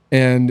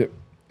 And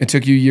it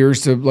took you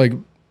years to like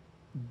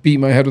beat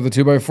my head with a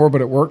 2x4,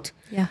 but it worked.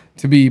 Yeah.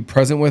 To be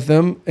present with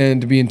them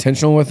and to be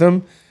intentional with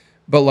them.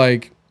 But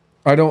like,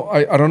 I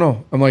don't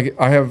know. I'm like,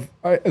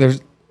 there's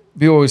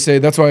people always say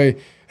that's why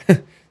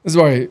this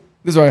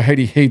is why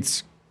Heidi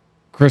hates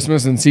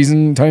Christmas and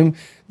season time.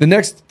 The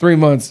next 3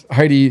 months,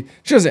 Heidi,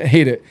 she doesn't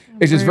hate it.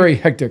 It's just very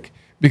hectic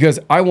because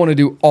I want to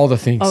do all the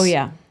things. Oh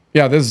yeah.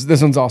 Yeah,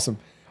 this one's awesome.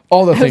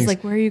 All the things. I was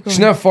like, where are you going?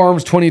 Schneff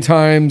Farms 20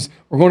 times.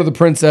 We're going to the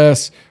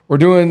Princess. We're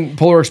doing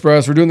Polar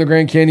Express. We're doing the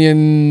Grand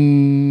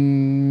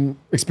Canyon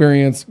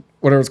experience,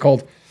 whatever it's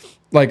called.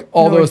 Like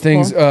all North those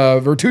things.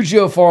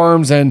 Vertuccio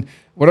Farms and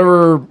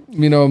whatever,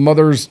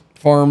 Mother's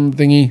Farm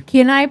thingy.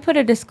 Can I put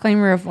a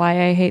disclaimer of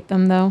why I hate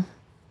them though?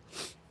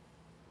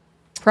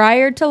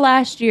 Prior to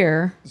last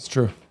year. It's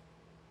true.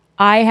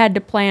 I had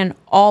to plan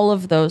all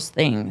of those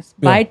things,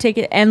 buy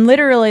ticket, and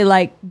literally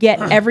like get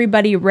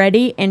everybody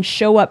ready and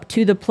show up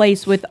to the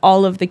place with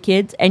all of the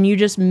kids. And you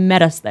just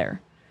met us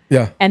there.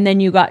 Yeah. And then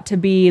you got to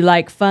be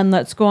like, fun,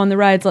 let's go on the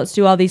rides, let's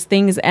do all these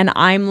things. And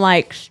I'm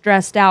like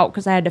stressed out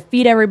because I had to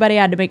feed everybody.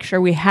 I had to make sure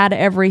we had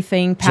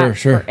everything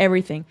packed for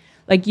everything.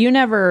 Like you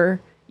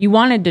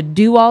wanted to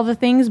do all the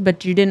things,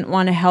 but you didn't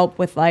want to help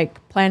with like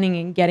planning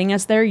and getting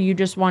us there. You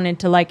just wanted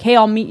to like, hey,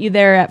 I'll meet you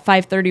there at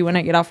 5:30 when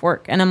I get off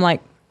work. And I'm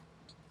like,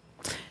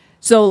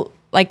 so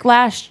like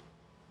last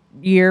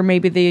year,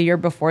 maybe the year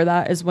before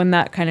that is when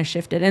that kind of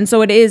shifted. And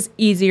so it is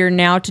easier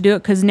now to do it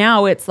because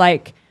now it's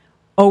like,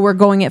 oh, we're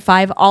going at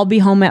 5. I'll be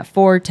home at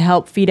 4 to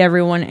help feed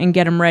everyone and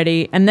get them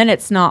ready. And then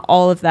it's not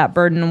all of that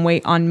burden and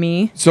weight on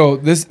me. So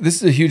this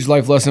is a huge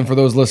life lesson for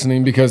those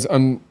listening because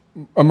I'm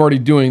already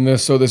doing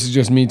this. So this is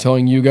just me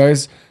telling you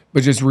guys,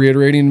 but just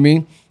reiterating to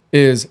me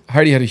is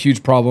Heidi had a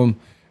huge problem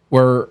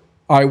where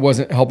I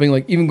wasn't helping,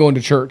 like even going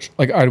to church.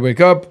 Like I'd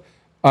wake up,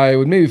 I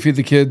would maybe feed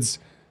the kids,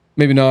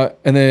 maybe not.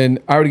 And then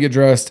I would get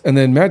dressed. And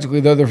then magically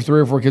the other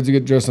 3 or 4 kids would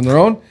get dressed on their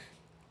own.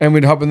 And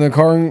we'd hop in the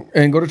car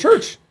and go to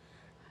church.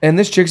 And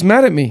this chick's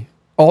mad at me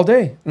all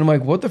day. And I'm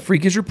like, what the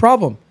freak is your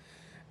problem?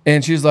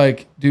 And she's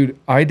like, dude,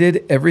 I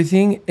did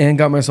everything and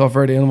got myself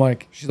ready. And I'm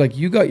like, she's like,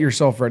 you got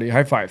yourself ready.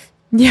 High five.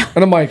 Yeah.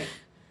 And I'm like,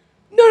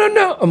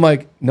 no. I'm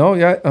like, no,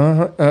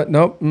 yeah,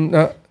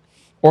 no.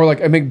 Or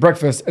like I make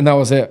breakfast and that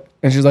was it.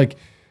 And she's like,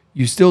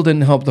 you still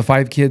didn't help the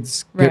 5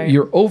 kids. Right.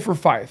 You're 0 for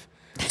 5.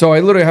 So I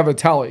literally have a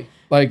tally.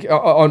 Like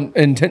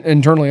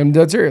internally, I'm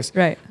dead serious.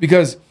 Right.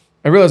 Because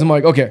I realized I'm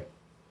like, okay,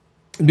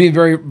 being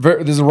very,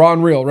 very, this is raw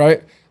and real,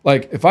 right?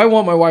 Like if I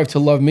want my wife to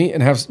love me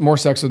and have more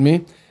sex with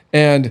me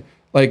and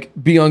like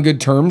be on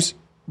good terms,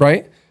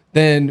 right?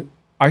 Then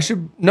I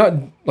should not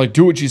like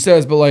do what she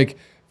says, but like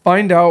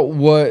find out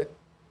what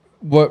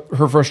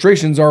her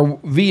frustrations are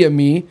via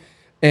me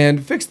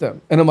and fix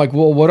them. And I'm like,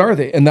 well, what are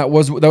they? And that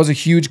was a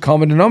huge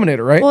common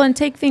denominator, right? Well, and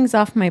take things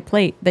off my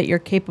plate that you're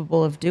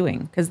capable of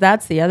doing. Because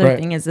that's the other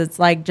thing is it's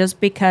like just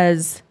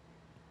because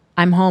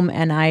I'm home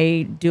and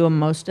I do them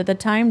most of the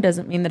time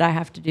doesn't mean that I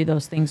have to do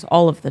those things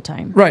all of the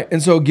time. Right.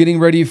 And so getting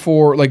ready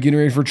for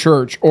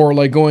church or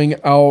like going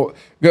out,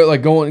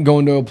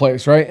 going to a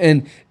place, right?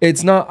 And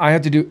it's not, I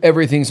have to do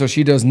everything so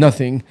she does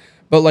nothing.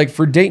 But like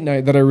for date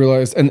night that I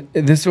realized, and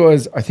this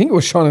was, I think it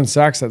was Sean and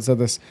Sachs that said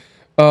this,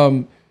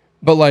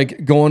 but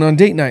like going on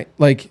date night,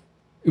 like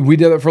we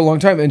did that for a long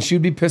time and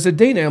she'd be pissed at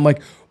date night. I'm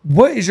like,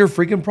 what is your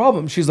freaking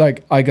problem? She's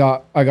like, I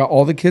got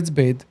all the kids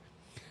bathed.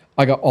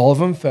 I got all of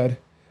them fed.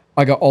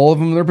 I got all of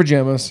them in their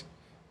pajamas,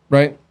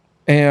 right?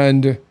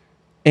 And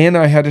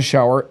I had to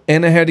shower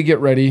and I had to get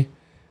ready.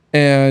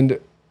 And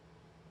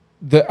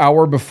the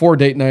hour before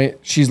date night,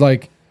 she's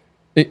like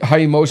high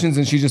emotions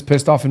and she's just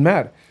pissed off and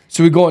mad.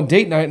 So we go on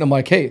date night and I'm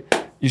like, hey,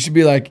 you should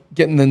be like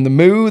getting in the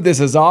mood. This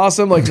is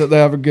awesome. Like so they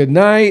have a good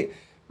night,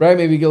 right?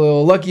 Maybe get a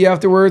little lucky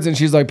afterwards. And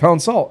she's like,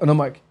 pound salt. And I'm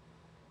like,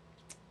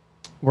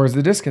 where's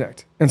the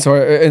disconnect? And so,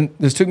 and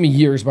this took me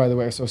years, by the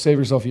way. So save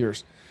yourself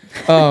years,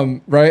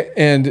 right?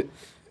 And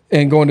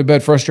going to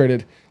bed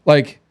frustrated.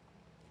 Like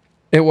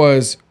it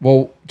was,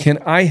 well, can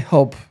I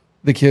help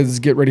the kids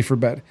get ready for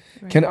bed?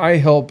 Right. Can I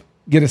help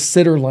get a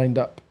sitter lined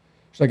up?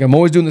 She's like, I'm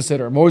always doing the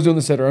sitter. I'm always doing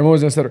the sitter. I'm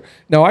always doing the sitter.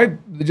 Now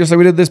just like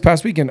we did this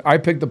past weekend, I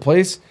picked the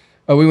place.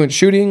 We went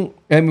shooting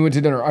and we went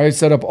to dinner. I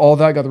set up all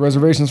that, got the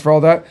reservations for all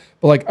that.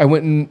 But like I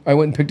went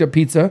and picked up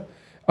pizza.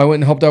 I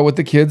went and helped out with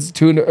the kids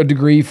to a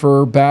degree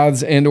for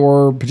baths and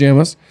or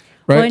pajamas.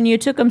 Right? When you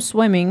took them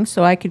swimming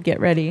so I could get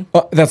ready.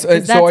 That's so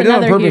I did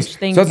it on purpose.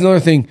 So that's another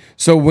thing.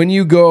 So when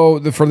you go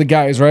for the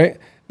guys, right?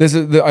 This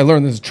is I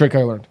learned this is a trick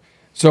I learned.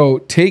 So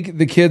take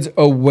the kids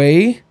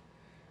away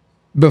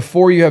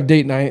before you have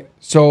date night,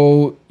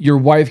 so your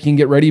wife can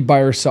get ready by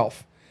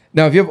herself.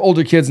 Now, if you have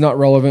older kids, not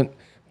relevant.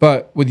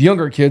 But with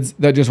younger kids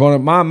that just want to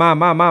mom,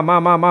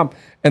 and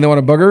they want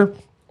to bug her,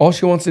 all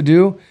she wants to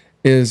do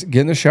is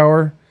get in the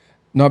shower,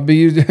 not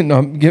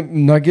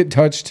get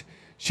touched.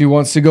 She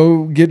wants to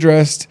go get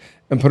dressed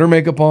and put her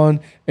makeup on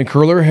and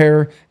curl her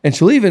hair. And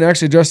she'll even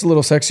actually dress a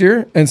little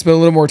sexier and spend a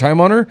little more time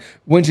on her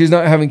when she's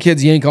not having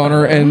kids yank on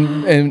her.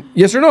 And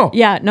yes or no?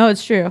 Yeah, no,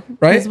 it's true.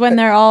 Right? Because when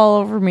they're all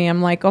over me,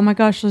 I'm like, oh my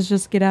gosh, let's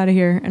just get out of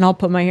here. And I'll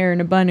put my hair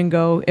in a bun and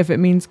go if it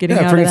means getting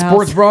out of the house.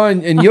 Sports bra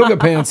and yoga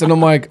pants. And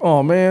I'm like,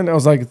 oh man. I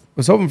was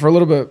hoping for a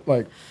little bit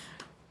like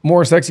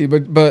more sexy,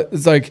 but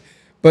it's like,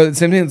 but at the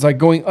same time, it's like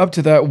going up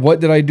to that.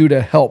 What did I do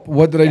to help?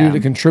 What did I do to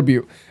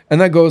contribute?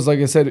 And that goes, like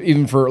I said,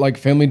 even for like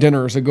family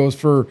dinners. It goes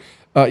for,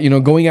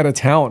 going out of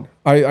town.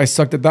 I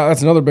sucked at that.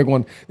 That's another big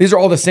one. These are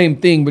all the same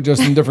thing, but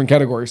just in different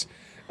categories.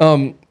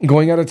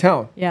 Going out of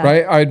town,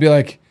 right?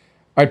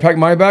 I'd pack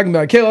my bag and be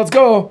like, okay, let's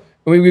go.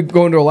 And we'd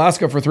go into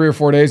Alaska for 3 or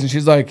 4 days. And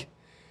she's like,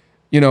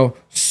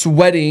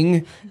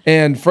 sweating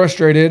and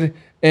frustrated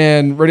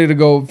and ready to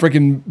go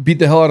freaking beat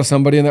the hell out of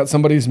somebody. And that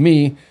somebody's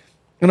me.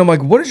 And I'm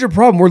like, what is your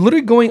problem? We're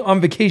literally going on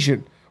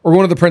vacation. Or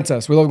going to the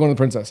Princess. We love going to the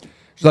Princess.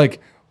 She's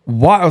like,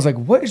 why? I was like,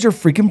 what is your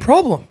freaking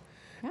problem?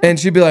 Yeah. And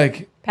she'd be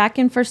like,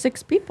 packing for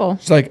 6 people.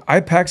 She's like,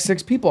 I packed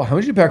 6 people. How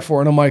many did you pack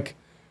for? And I'm like,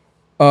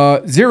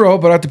 0,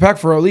 but I have to pack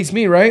for at least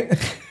me, right?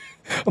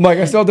 I'm like,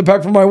 I still have to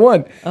pack for my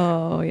one.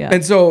 Oh, yeah.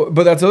 And so,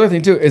 but that's the other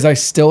thing too, is I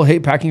still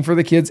hate packing for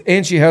the kids.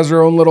 And she has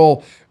her own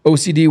little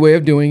OCD way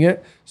of doing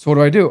it. So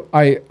what do?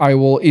 I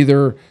will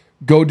either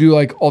go do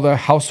like all the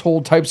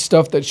household type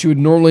stuff that she would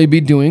normally be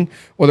doing,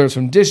 whether it's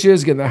from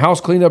dishes, getting the house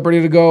cleaned up,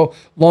 ready to go,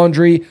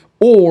 laundry,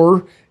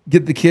 or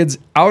get the kids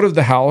out of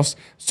the house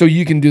so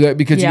you can do that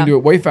because you can do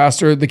it way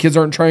faster. The kids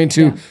aren't trying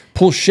to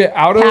pull shit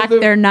out Pack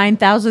of their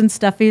 9,000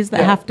 stuffies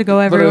that have to go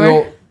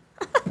everywhere.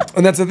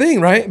 And that's the thing,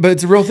 right? But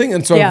it's a real thing.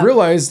 And so I've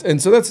realized,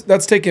 and so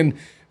that's taken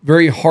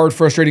very hard,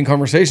 frustrating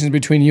conversations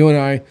between you and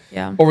I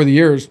over the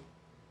years.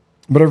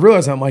 But I've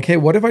realized, I'm like, hey,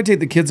 what if I take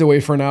the kids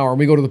away for an hour and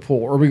we go to the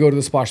pool or we go to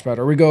the splash pad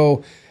or we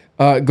go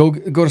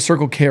to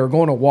Circle K or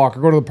go on a walk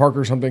or go to the park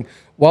or something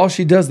while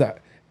she does that.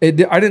 I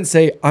didn't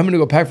say, I'm going to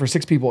go pack for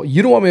 6 people.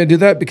 You don't want me to do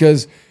that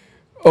because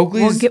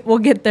Oakley's... We'll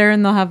get there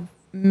and they'll have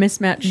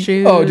mismatched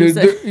shoes. Oh,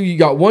 dude, you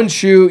got one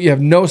shoe, you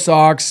have no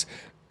socks,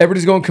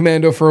 everybody's going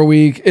commando for a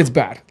week. It's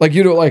bad. Like,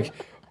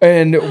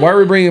 and why are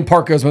we bringing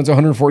parkas when it's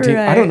 114?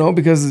 Right. I don't know,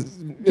 because...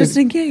 Just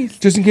in case.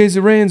 Just in case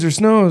it rains or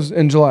snows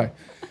in July.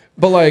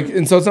 But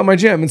and so it's not my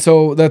jam. And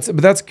so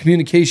that's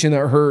communication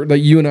that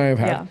you and I have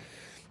had. Yeah.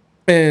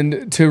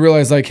 And to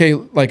realize hey,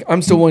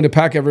 I'm still willing to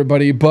pack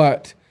everybody,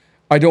 but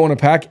I don't want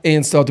to pack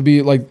and still have to be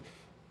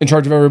in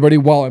charge of everybody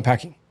while I'm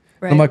packing.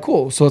 Right. I'm like,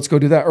 cool. So let's go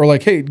do that. Or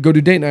hey, go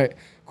do date night.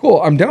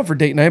 Cool. I'm down for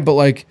date night,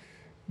 but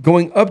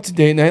going up to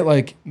date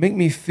night, make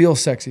me feel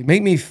sexy,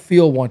 make me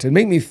feel wanted,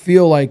 make me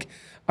feel like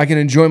I can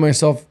enjoy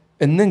myself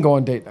and then go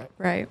on date night.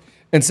 Right.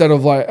 Instead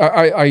of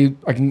I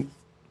can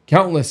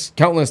countless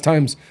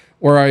times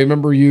where I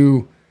remember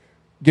you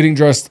getting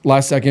dressed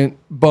last second,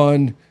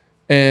 bun,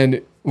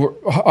 and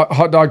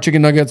hot dog,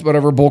 chicken nuggets,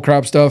 whatever, bull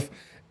crap stuff.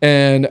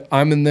 And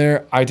I'm in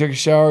there. I took a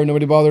shower.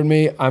 Nobody bothered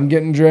me. I'm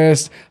getting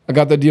dressed. I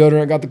got the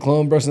deodorant. I got the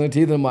cologne, brushing the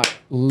teeth. And I'm like,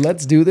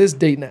 let's do this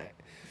date night.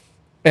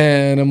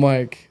 And I'm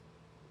like,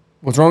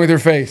 what's wrong with your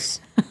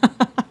face?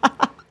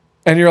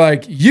 And you're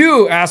like,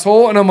 you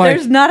asshole. And I'm like,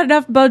 there's not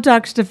enough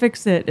Botox to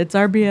fix it. It's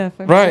RBF.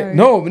 I'm right. Sorry.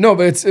 No,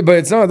 but it's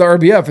not the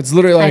RBF. It's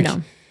literally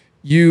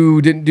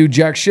you didn't do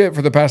jack shit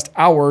for the past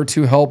hour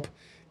to help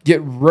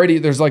get ready.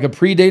 There's a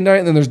pre-date night,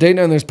 and then there's date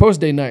night, and there's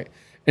post-date night.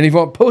 And if you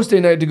want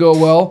post-date night to go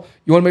well,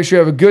 you want to make sure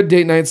you have a good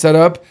date night set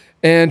up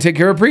and take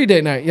care of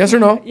pre-date night. Yes or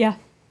no? Yeah.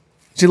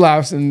 She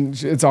laughs,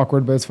 and it's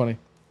awkward, but it's funny.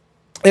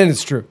 And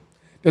it's true.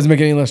 Doesn't make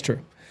it any less true.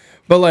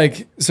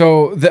 But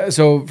so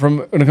from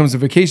when it comes to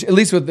vacation, at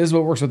least this is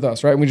what works with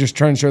us, right? And we just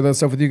try and share that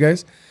stuff with you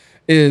guys,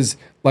 is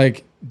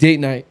date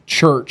night,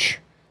 church.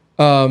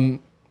 I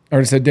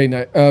already said date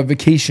night,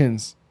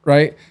 vacations,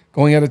 right?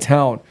 Going out of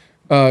town,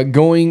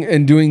 going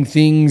and doing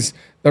things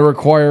that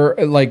require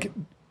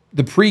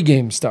the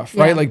pre-game stuff,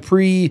 right?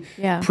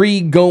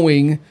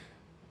 Pre-going,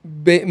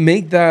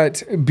 make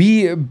that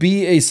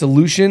be a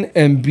solution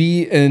and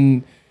be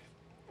an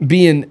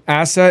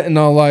asset and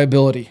not a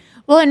liability.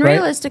 Well, and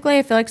realistically,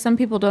 I feel like some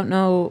people don't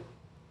know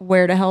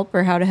where to help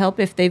or how to help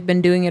if they've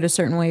been doing it a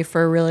certain way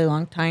for a really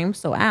long time.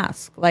 So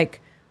ask,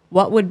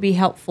 what would be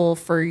helpful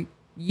for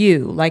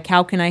you?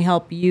 How can I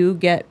help you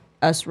get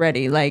us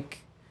ready?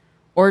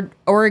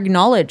 Or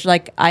acknowledge,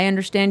 I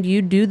understand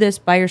you do this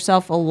by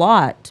yourself a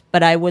lot,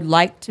 but I would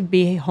like to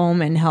be home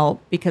and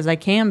help because I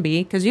can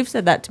be. Because you've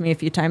said that to me a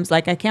few times.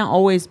 I can't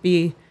always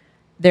be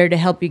there to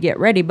help you get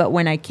ready, but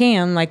when I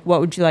can, what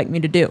would you like me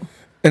to do?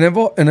 And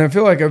I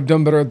feel like I've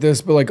done better at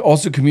this, but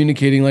also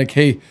communicating,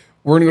 hey,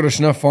 we're going to go to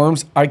Schnuff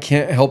Farms. I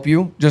can't help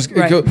you. Just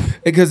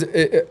because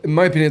in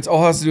my opinion, it's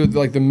all has to do with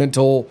like the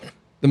mental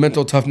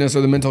toughness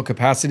or the mental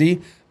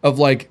capacity of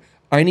like,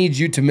 I need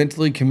you to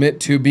mentally commit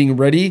to being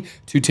ready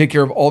to take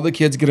care of all the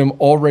kids, get them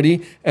all ready,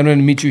 and I'm going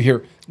to meet you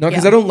here. Not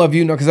because I don't love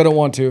you, not because I don't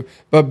want to,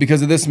 but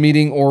because of this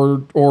meeting or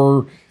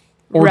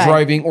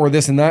driving or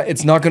this and that,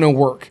 it's not going to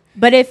work.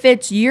 But if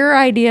it's your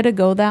idea to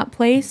go that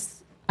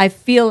place, I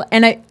feel,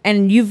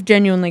 and you've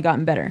genuinely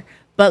gotten better,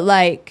 but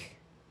like,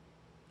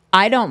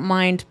 I don't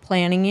mind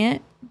planning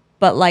it,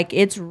 but like,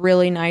 it's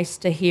really nice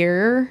to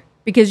hear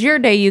because your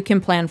day you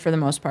can plan for the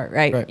most part,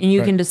 right? And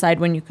you can decide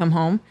when you come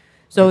home.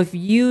 So if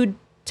you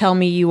tell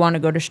me you want to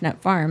go to Schnupp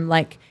Farm,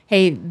 like,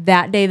 hey,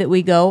 that day that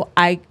we go,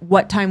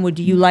 what time would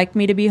you like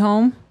me to be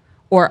home?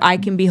 Or I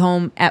can be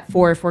home at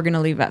 4 if we're going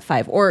to leave at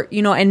 5. Or,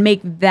 and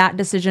make that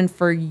decision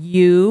for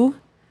you.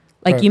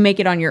 Like, you make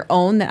it on your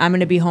own that I'm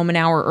going to be home an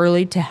hour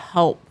early to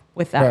help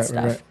with that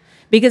stuff. Right.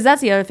 Because that's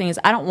the other thing is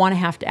I don't want to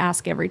have to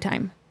ask every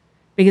time.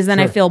 Because then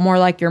I feel more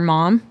like your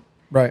mom.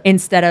 Right.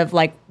 Instead of,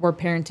 like, we're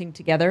parenting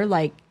together.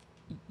 Like,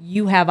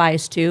 you have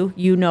eyes too.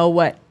 You know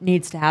what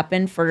needs to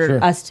happen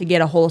for us to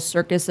get a whole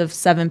circus of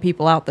 7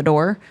 people out the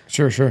door.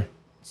 Sure.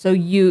 So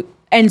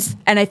and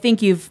I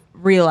think you've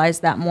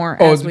realized that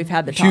more as we've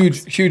had the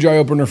talks. Huge eye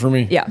opener for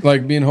me. Yeah.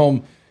 Like being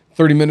home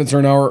 30 minutes or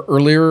an hour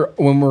earlier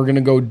when we're going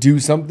to go do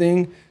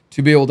something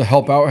to be able to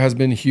help out has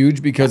been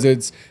huge because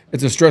it's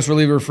a stress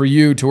reliever for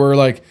you to where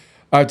like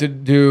you have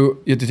to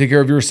take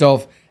care of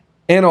yourself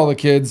and all the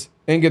kids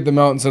and get them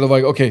out instead of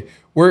like, okay,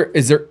 where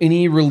is there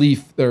any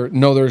relief there?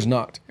 No, there's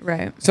not.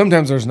 Right.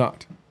 Sometimes there's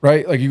not.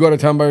 Right. Like you go out of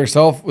town by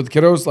yourself with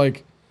kiddos,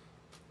 like,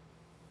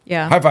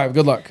 high five,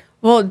 good luck.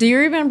 Well, do you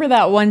remember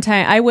that one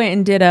time I went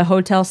and did a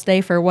hotel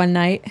stay for one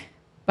night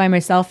by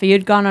myself?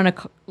 You'd gone on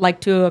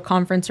to a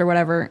conference or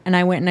whatever, and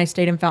I went and I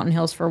stayed in Fountain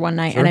Hills for one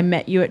night, and I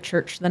met you at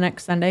church the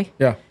next Sunday.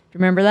 Yeah. Do you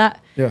remember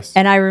that? Yes.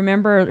 And I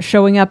remember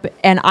showing up,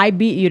 and I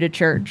beat you to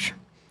church,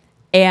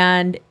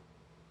 and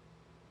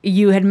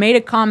you had made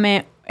a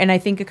comment, and I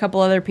think a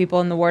couple other people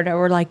in the ward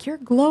were like, "You're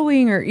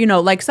glowing," or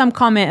like some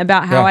comment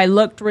about how I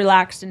looked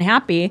relaxed and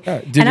happy.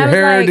 Yeah. Did your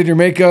hair? Did your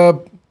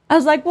makeup? I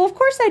was like, well, of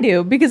course I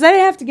do, because I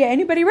didn't have to get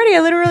anybody ready. I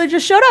literally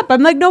just showed up.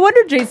 I'm like, no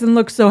wonder Jason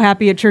looks so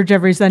happy at church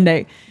every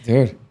Sunday.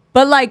 Dude.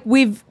 But like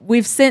we've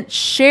since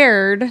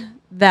shared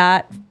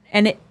that,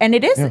 and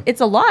it is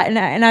it's a lot,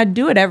 and I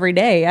do it every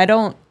day.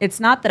 It's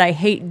not that I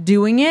hate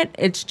doing it.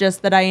 It's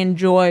just that I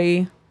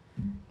enjoy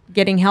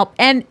getting help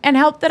and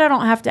help that I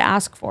don't have to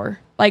ask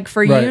for. Like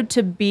for you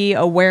to be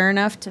aware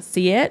enough to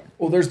see it.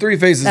 Well, there's 3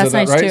 phases of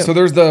that, right? Too. So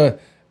there's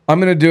I'm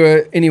going to do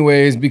it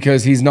anyways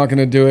because he's not going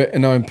to do it,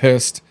 and now I'm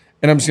pissed.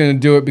 And I'm just going to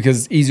do it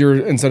because it's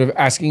easier instead of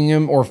asking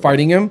him or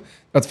fighting him.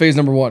 That's phase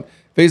number 1.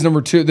 Phase number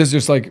 2, this is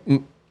just like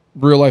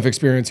real life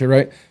experience here,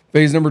 right?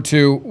 Phase number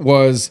 2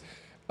 was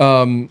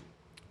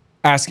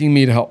asking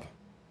me to help.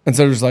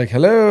 Instead of just like,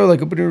 hello,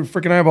 like open your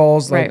freaking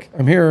eyeballs. Like,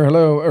 I'm here,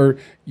 hello. Or,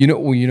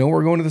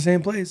 we're going to the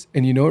same place.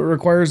 And it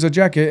requires a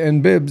jacket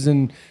and bibs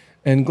and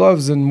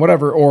gloves and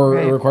whatever. Or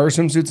it requires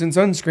swimsuits and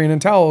sunscreen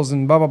and towels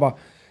and blah, blah, blah.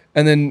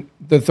 And then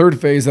the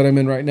 3rd phase that I'm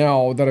in right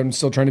now that I'm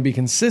still trying to be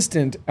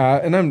consistent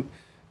at, and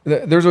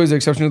there's always an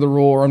exception to the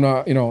rule, or I'm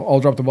not, I'll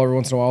drop the ball every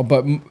once in a while.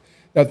 But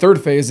that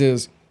 3rd phase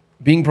is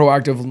being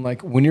proactive. And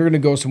like when you're going to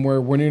go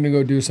somewhere, when you're going to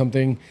go do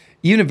something,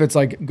 even if it's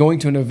like going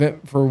to an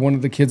event for one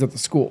of the kids at the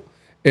school,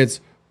 it's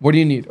what do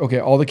you need? Okay,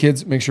 all the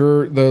kids, make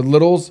sure the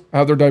littles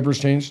have their diapers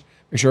changed,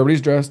 make sure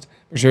everybody's dressed,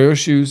 make sure everybody has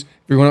shoes. If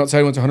you're going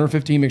outside when it's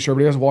 115, make sure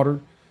everybody has water,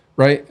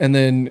 right? And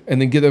then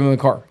get them in the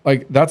car.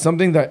 Like that's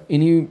something that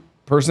any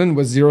person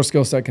with 0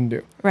 skill set can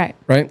do. Right.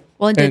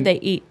 Well, and did they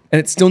eat? And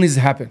it still needs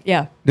to happen.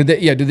 Yeah. Did they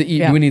eat?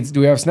 Yeah. Do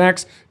we have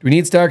snacks? Do we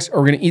need stacks?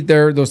 Are we going to eat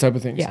there? Those type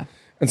of things. Yeah.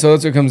 And so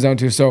that's what it comes down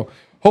to. So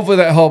hopefully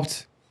that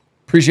helped.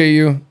 Appreciate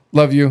you.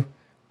 Love you.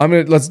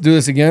 Let's do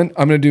this again.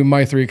 I'm going to do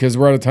my 3 because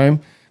we're out of time.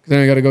 Because then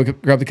I got to go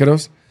grab the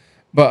kiddos.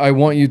 But I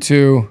want you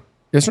to,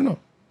 yes or no?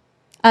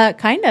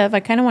 Kind of. I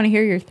kind of want to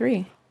hear your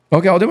 3.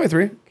 Okay, I'll do my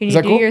 3. Can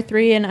you do your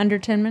 3 in under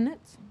 10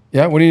 minutes?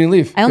 Yeah. When do you need to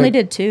leave? I only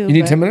did 2. You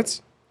need 10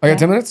 minutes? I got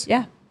 10 minutes?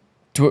 Yeah.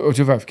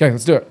 2:05. Okay,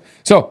 let's do it.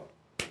 So,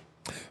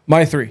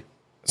 my 3.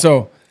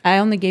 So I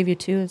only gave you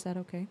 2. Is that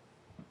okay?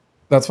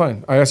 That's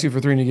fine. I asked you for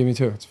 3 and you gave me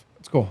 2. It's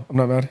cool. I'm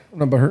not mad. I'm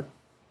not butthurt.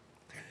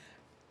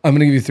 I'm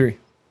gonna give you 3.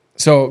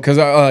 So, because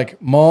I like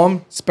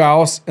mom,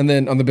 spouse, and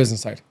then on the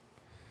business side.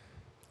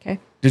 Okay.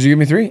 Did you give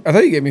me 3? I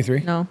thought you gave me 3.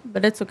 No,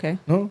 but it's okay.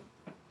 No.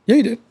 Yeah,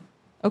 you did.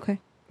 Okay.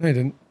 No, you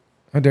didn't.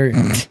 How dare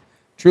you?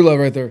 True love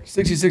right there.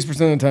 66% of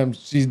the time,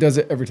 she does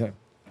it every time.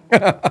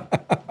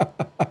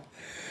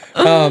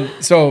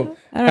 So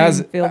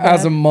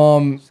as a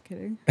mom, just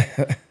kidding.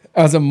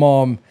 As a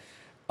mom,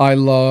 I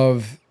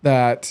love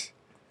that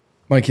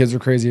my kids are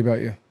crazy about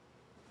you.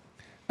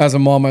 As a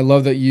mom, I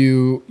love that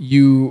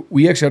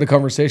we actually had a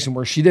conversation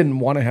where she didn't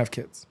want to have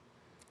kids.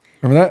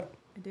 Remember that?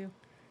 I do.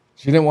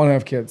 She didn't want to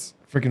have kids.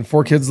 Freaking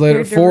 4 kids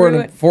later, 4 and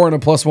a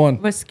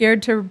 +1. Was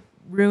scared to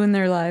ruin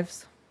their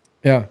lives.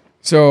 Yeah.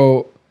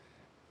 So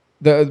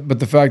but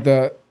the fact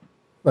that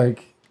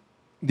like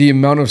the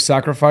amount of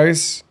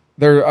sacrifice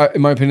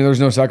in my opinion, there's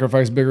no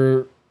sacrifice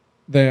bigger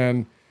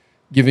than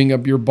giving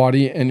up your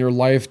body and your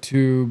life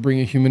to bring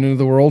a human into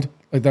the world.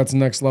 Like that's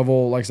next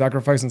level, like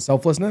sacrifice and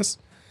selflessness.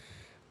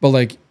 But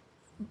like,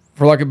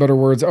 for lack of better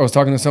words, I was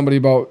talking to somebody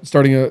about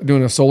doing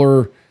a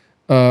softball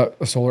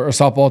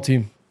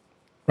team,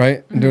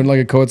 right? And doing like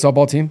a co-ed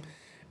softball team.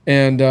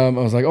 And I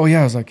was like, oh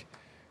yeah, I was like,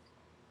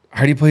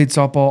 Heidi played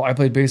softball. I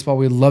played baseball.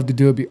 We'd love to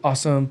do it. It'd be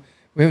awesome.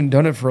 We haven't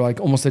done it for like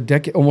almost a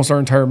decade, almost our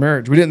entire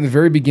marriage. We did it in the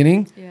very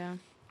beginning. Yeah.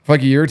 For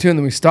like a year or two, and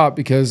then we stopped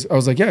because I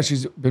was like, yeah,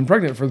 she's been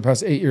pregnant for the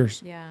past 8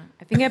 years. Yeah.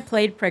 I think I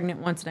played pregnant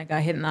once and I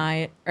got hit in the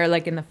eye or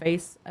like in the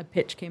face. A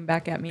pitch came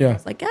back at me. Yeah. And I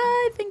was like,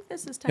 I think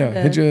this is time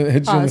to hit you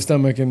in the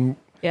stomach, and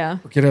yeah,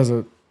 our kid has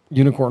a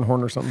unicorn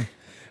horn or something.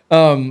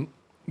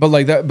 But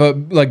like that,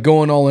 but like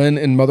going all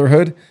in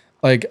motherhood,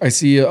 like I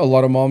see a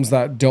lot of moms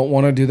that don't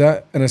want to do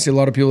that. And I see a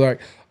lot of people like,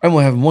 I'm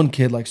only having one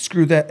kid, like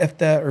screw that, F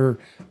that, or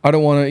I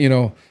don't want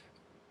to,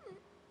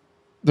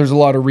 there's a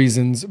lot of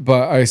reasons,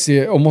 but I see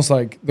it almost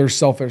like they're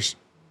selfish.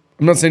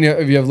 I'm not saying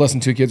if you have less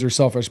than 2 kids, you're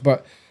selfish,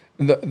 but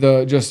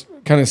the just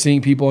kind of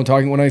seeing people and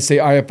talking, when I say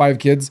I have 5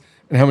 kids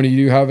and how many do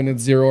you have, and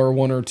it's 0 or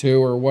 1 or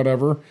 2 or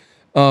whatever,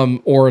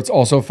 or it's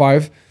also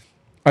 5,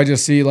 I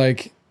just see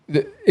like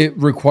it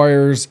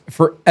requires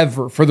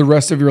forever, for the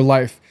rest of your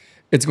life,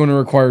 it's going to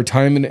require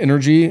time and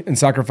energy and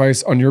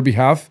sacrifice on your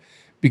behalf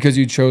because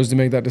you chose to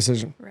make that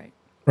decision. Right.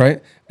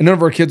 Right. And none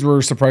of our kids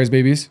were surprise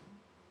babies.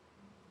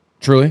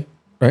 Truly.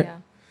 Right. Yeah.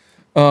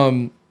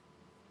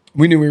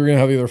 We knew we were going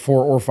to have either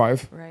 4 or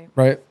 5,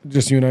 right?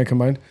 Just you and I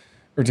combined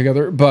or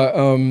together. But,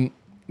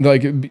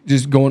 like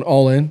just going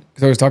all in,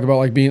 because I was talking about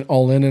like being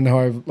all in and how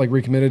I've like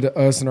recommitted to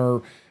us and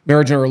our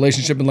marriage and our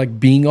relationship and like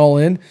being all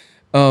in.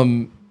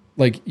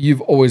 Like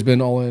you've always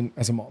been all in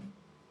as a mom.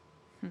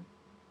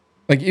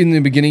 Like in the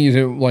beginning, you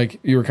didn't like,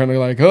 you were kind of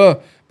like,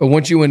 but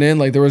once you went in,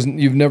 like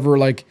you've never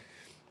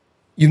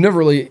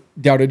really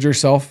doubted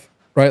yourself.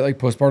 Right, like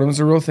postpartum is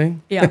a real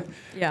thing. Yeah,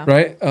 yeah.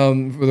 Right,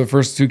 for the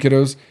first 2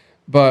 kiddos,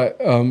 but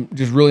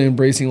just really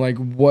embracing like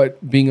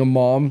what being a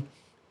mom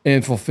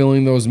and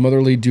fulfilling those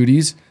motherly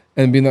duties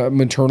and being that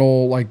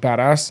maternal like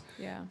badass.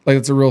 Yeah, like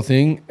it's a real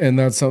thing, and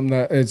that's something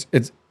that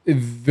it's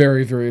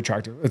very, very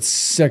attractive. It's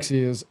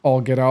sexy as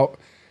all get out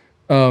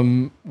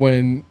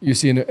when you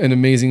see an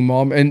amazing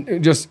mom,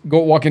 and just go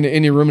walk into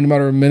any room in a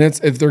matter of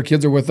minutes. If their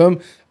kids are with them,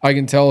 I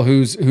can tell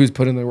who's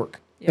put in the work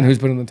and who's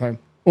put in the time.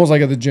 Almost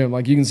like at the gym,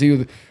 like you can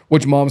see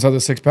which moms have the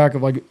 6-pack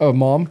of like a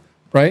mom,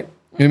 right?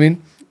 You know what I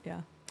mean? Yeah.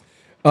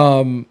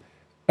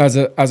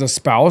 As a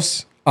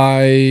spouse,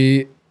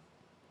 I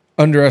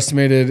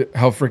underestimated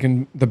how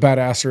freaking the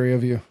badassery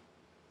of you.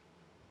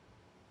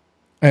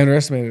 I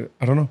underestimated it.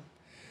 I don't know.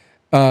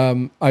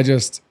 I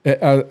just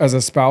as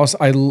a spouse,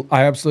 I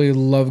absolutely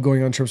love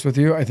going on trips with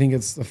you. I think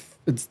it's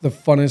the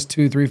funnest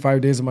 2, 3,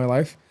 5 days of my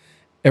life.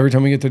 Every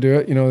time we get to do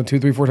it, 2,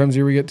 3, 4 times a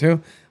year we get to.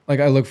 Like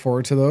I look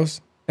forward to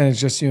those. And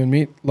it's just you and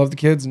me. Love the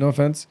kids, no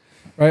offense,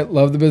 right?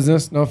 Love the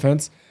business, no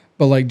offense.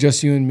 But like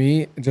just you and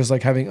me, just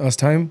like having us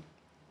time.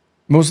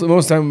 Most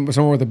time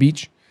somewhere with a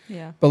beach.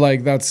 Yeah. But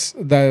like that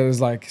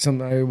is like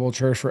something I will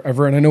cherish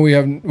forever. And I know we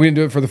didn't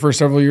do it for the first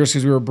several years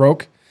because we were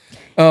broke,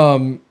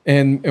 and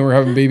we're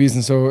having babies,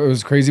 and so it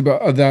was crazy.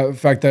 But that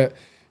fact that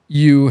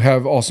you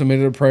have also made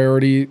it a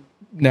priority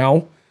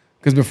now,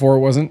 because before it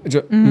wasn't.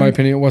 In my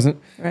opinion, it wasn't.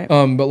 Right.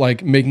 But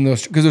like making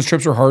those, because those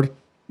trips are hard.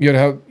 You got to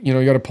have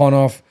you got to pawn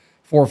off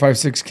 4 or 5,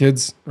 6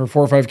 kids or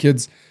 4 or 5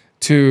 kids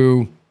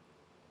to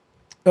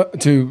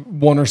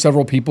 1 or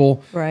several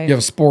people. Right. You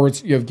have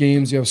sports, you have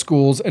games, you have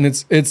schools, and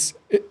it's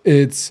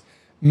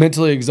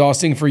mentally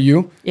exhausting for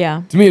you.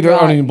 Yeah. To me, I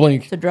don't even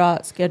blink. To draw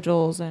out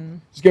schedules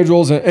and just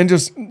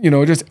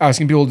just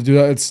asking people to do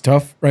that, it's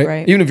tough,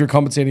 right? Even if you're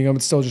compensating them,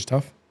 it's still just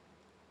tough.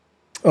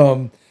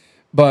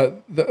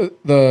 But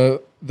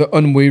the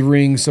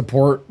unwavering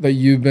support that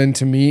you've been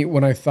to me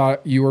when I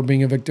thought you were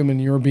being a victim and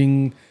you were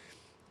being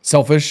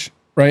selfish.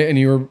 Right. And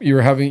you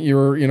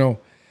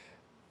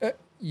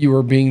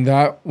were being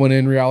that, when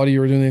in reality you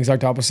were doing the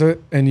exact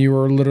opposite. And you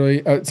were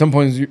literally at some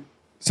point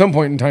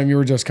in time, you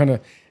were just kind of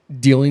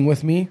dealing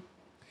with me.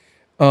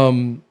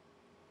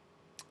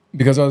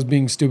 Because I was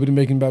being stupid and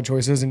making bad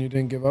choices, and you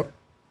didn't give up.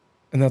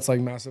 And that's like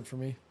massive for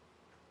me.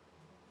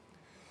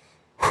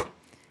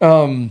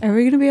 Are we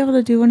going to be able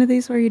to do one of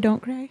these where you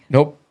don't cry?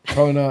 Nope.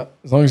 Probably not.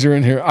 As long as you're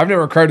in here. I've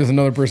never cried with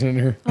another person in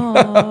here.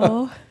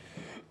 Oh.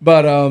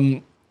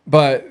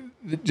 But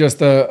just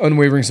the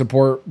unwavering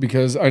support,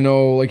 because I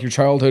know like your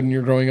childhood and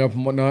you're growing up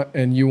and whatnot,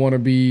 and you want to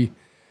be,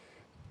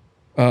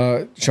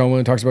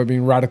 Shawna talks about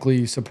being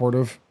radically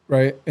supportive,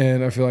 right?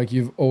 And I feel like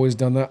you've always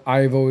done that.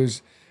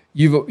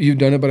 You've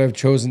done it, but I've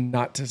chosen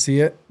not to see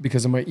it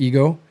because of my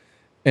ego.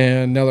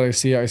 And now that I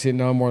see it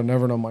now more than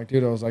ever. And I'm like,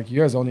 dude, I was like,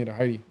 you guys all need a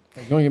Heidi.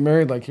 Like, you want to get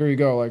married? Like, here you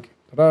go. Like,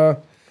 ta-da.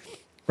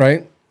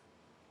 Right?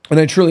 And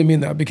I truly mean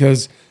that,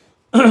 because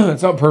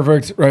it's not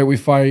perfect, right? We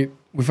fight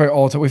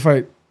all the time. We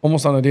fight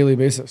almost on a daily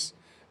basis,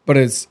 but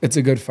it's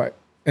a good fight,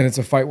 and it's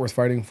a fight worth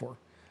fighting for.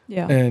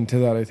 Yeah. And to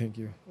that, I thank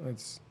you.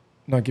 It's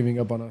not giving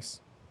up on us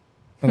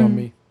and on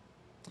me.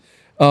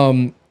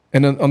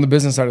 And on the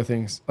business side of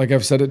things, like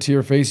I've said it to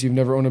your face, you've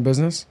never owned a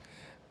business.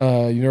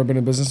 You've never been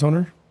a business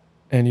owner,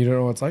 and you don't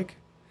know what it's like.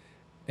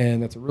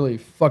 And that's a really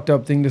fucked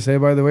up thing to say,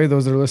 by the way,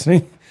 those that are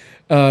listening.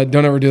 Don't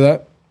ever do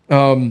that.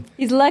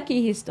 He's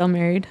lucky he's still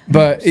married.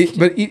 But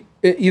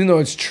even though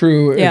it's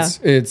true,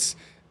 it's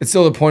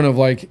still the point of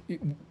like,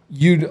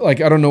 I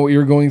don't know what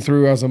you're going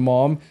through as a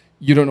mom.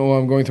 You don't know what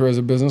I'm going through as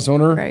a business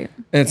owner. Right.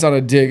 And it's not a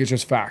dig, it's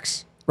just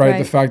facts. Right?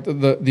 The fact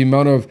that the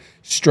amount of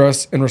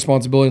stress and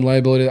responsibility and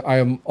liability that I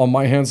am on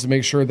my hands to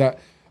make sure that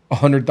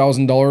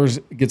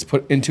 $100,000 gets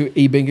put into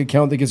a bank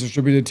account that gets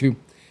distributed to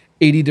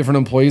 80 different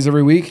employees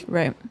every week.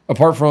 Right.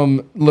 Apart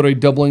from literally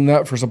doubling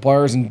that for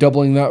suppliers and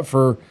doubling that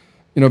for,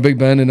 Big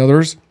Ben and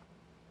others.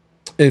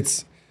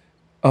 It's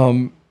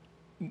having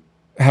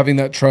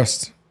that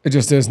trust. It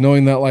just is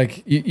knowing that,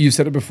 like you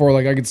said it before,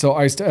 like I could sell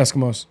ice to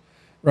Eskimos,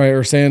 right?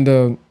 Or sand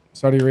to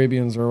Saudi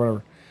Arabians or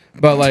whatever.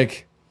 But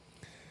like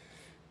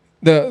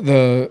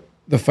the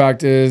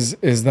fact is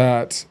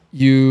that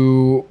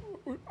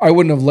I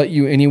wouldn't have let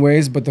you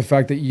anyways, but the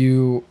fact that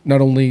you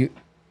not only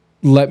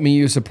let me,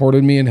 you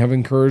supported me and have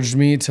encouraged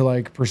me to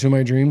like pursue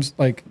my dreams,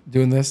 like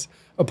doing this,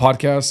 a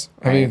podcast,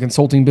 having a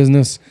consulting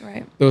business,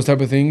 those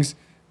type of things.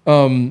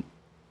 And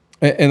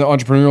the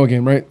entrepreneurial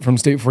game, right? From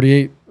State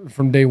 48,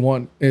 from day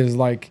one is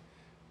like,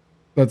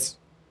 that's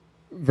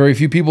very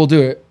few people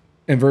do it.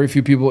 And very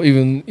few people,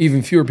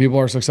 even fewer people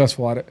are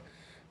successful at it.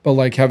 But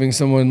like having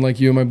someone like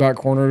you in my back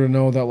corner to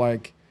know that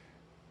like,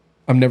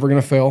 I'm never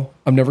going to fail.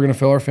 I'm never going to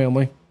fail our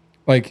family.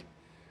 Like,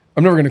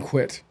 I'm never going to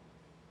quit.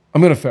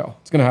 I'm going to fail.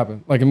 It's going to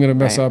happen. Like, I'm going to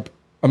mess up.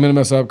 I'm going to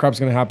mess up. Crap's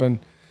going to happen.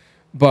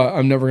 But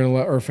I'm never going to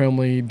let our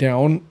family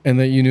down. And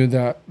that you knew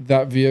that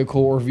that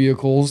vehicle or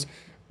vehicles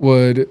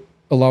would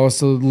allow us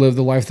to live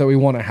the life that we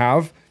want to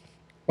have.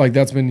 Like,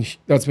 that's been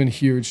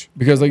huge.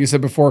 Because like you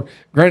said before,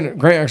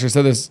 Grant actually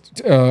said this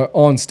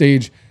on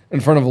stage in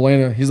front of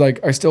Elena. He's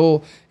like, I'd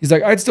still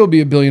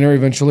be a billionaire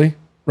eventually.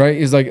 Right.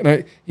 He's like,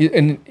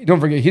 and don't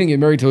forget, he didn't get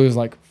married till he was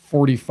like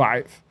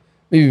 45,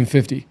 maybe even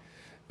 50.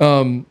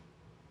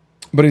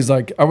 But he's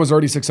like, I was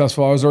already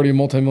successful. I was already a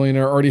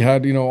multimillionaire, already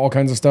had, all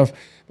kinds of stuff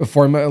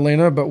before I met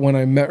Elena. But when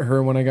I met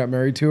her, when I got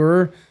married to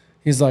her,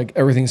 he's like,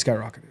 everything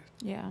skyrocketed.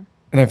 Yeah.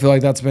 And I feel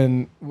like that's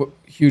been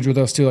huge with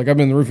us too. Like I've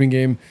been in the roofing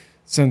game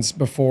since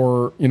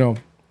before,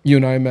 you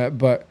and I met,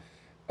 but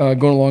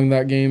going along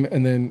that game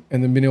and then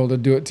being able to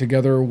do it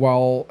together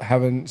while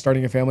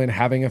starting a family and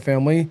having a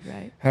family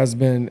has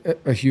been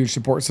a huge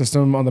support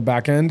system on the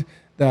back end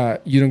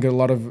that you don't get a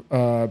lot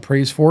of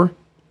praise for,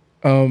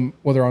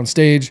 whether on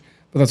stage.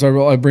 But that's why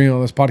I bring it on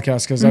this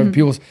podcast because I have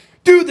people say,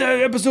 dude, that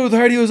episode with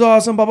Heidi was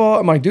awesome, blah, blah, blah.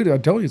 I'm like, dude, I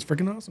tell you, it's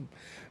freaking awesome.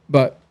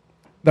 But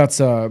that's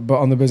but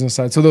on the business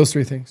side. So those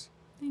three things.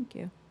 Thank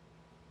you.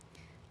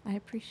 I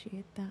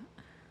appreciate that.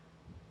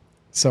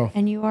 So.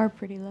 And you are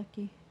pretty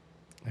lucky.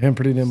 I am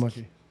pretty damn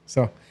lucky.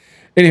 So,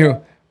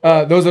 anywho,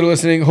 those that are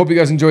listening, hope you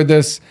guys enjoyed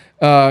this.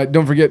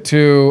 Don't forget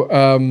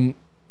to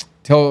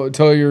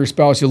tell your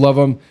spouse you love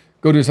them.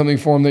 Go do something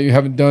for them that you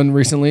haven't done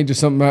recently, just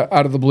something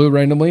out of the blue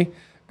randomly.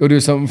 Go do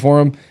something for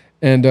them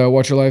and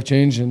watch your life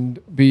change and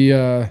be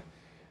a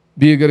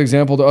good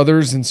example to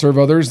others and serve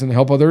others and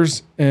help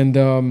others. And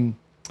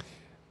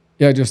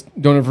just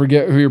don't ever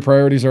forget who your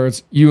priorities are.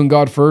 It's you and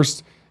God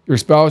first, your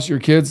spouse, your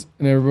kids,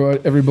 and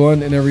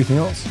everyone and everything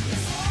else.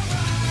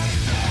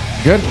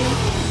 Good?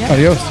 Yep.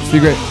 Adios. Be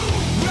great.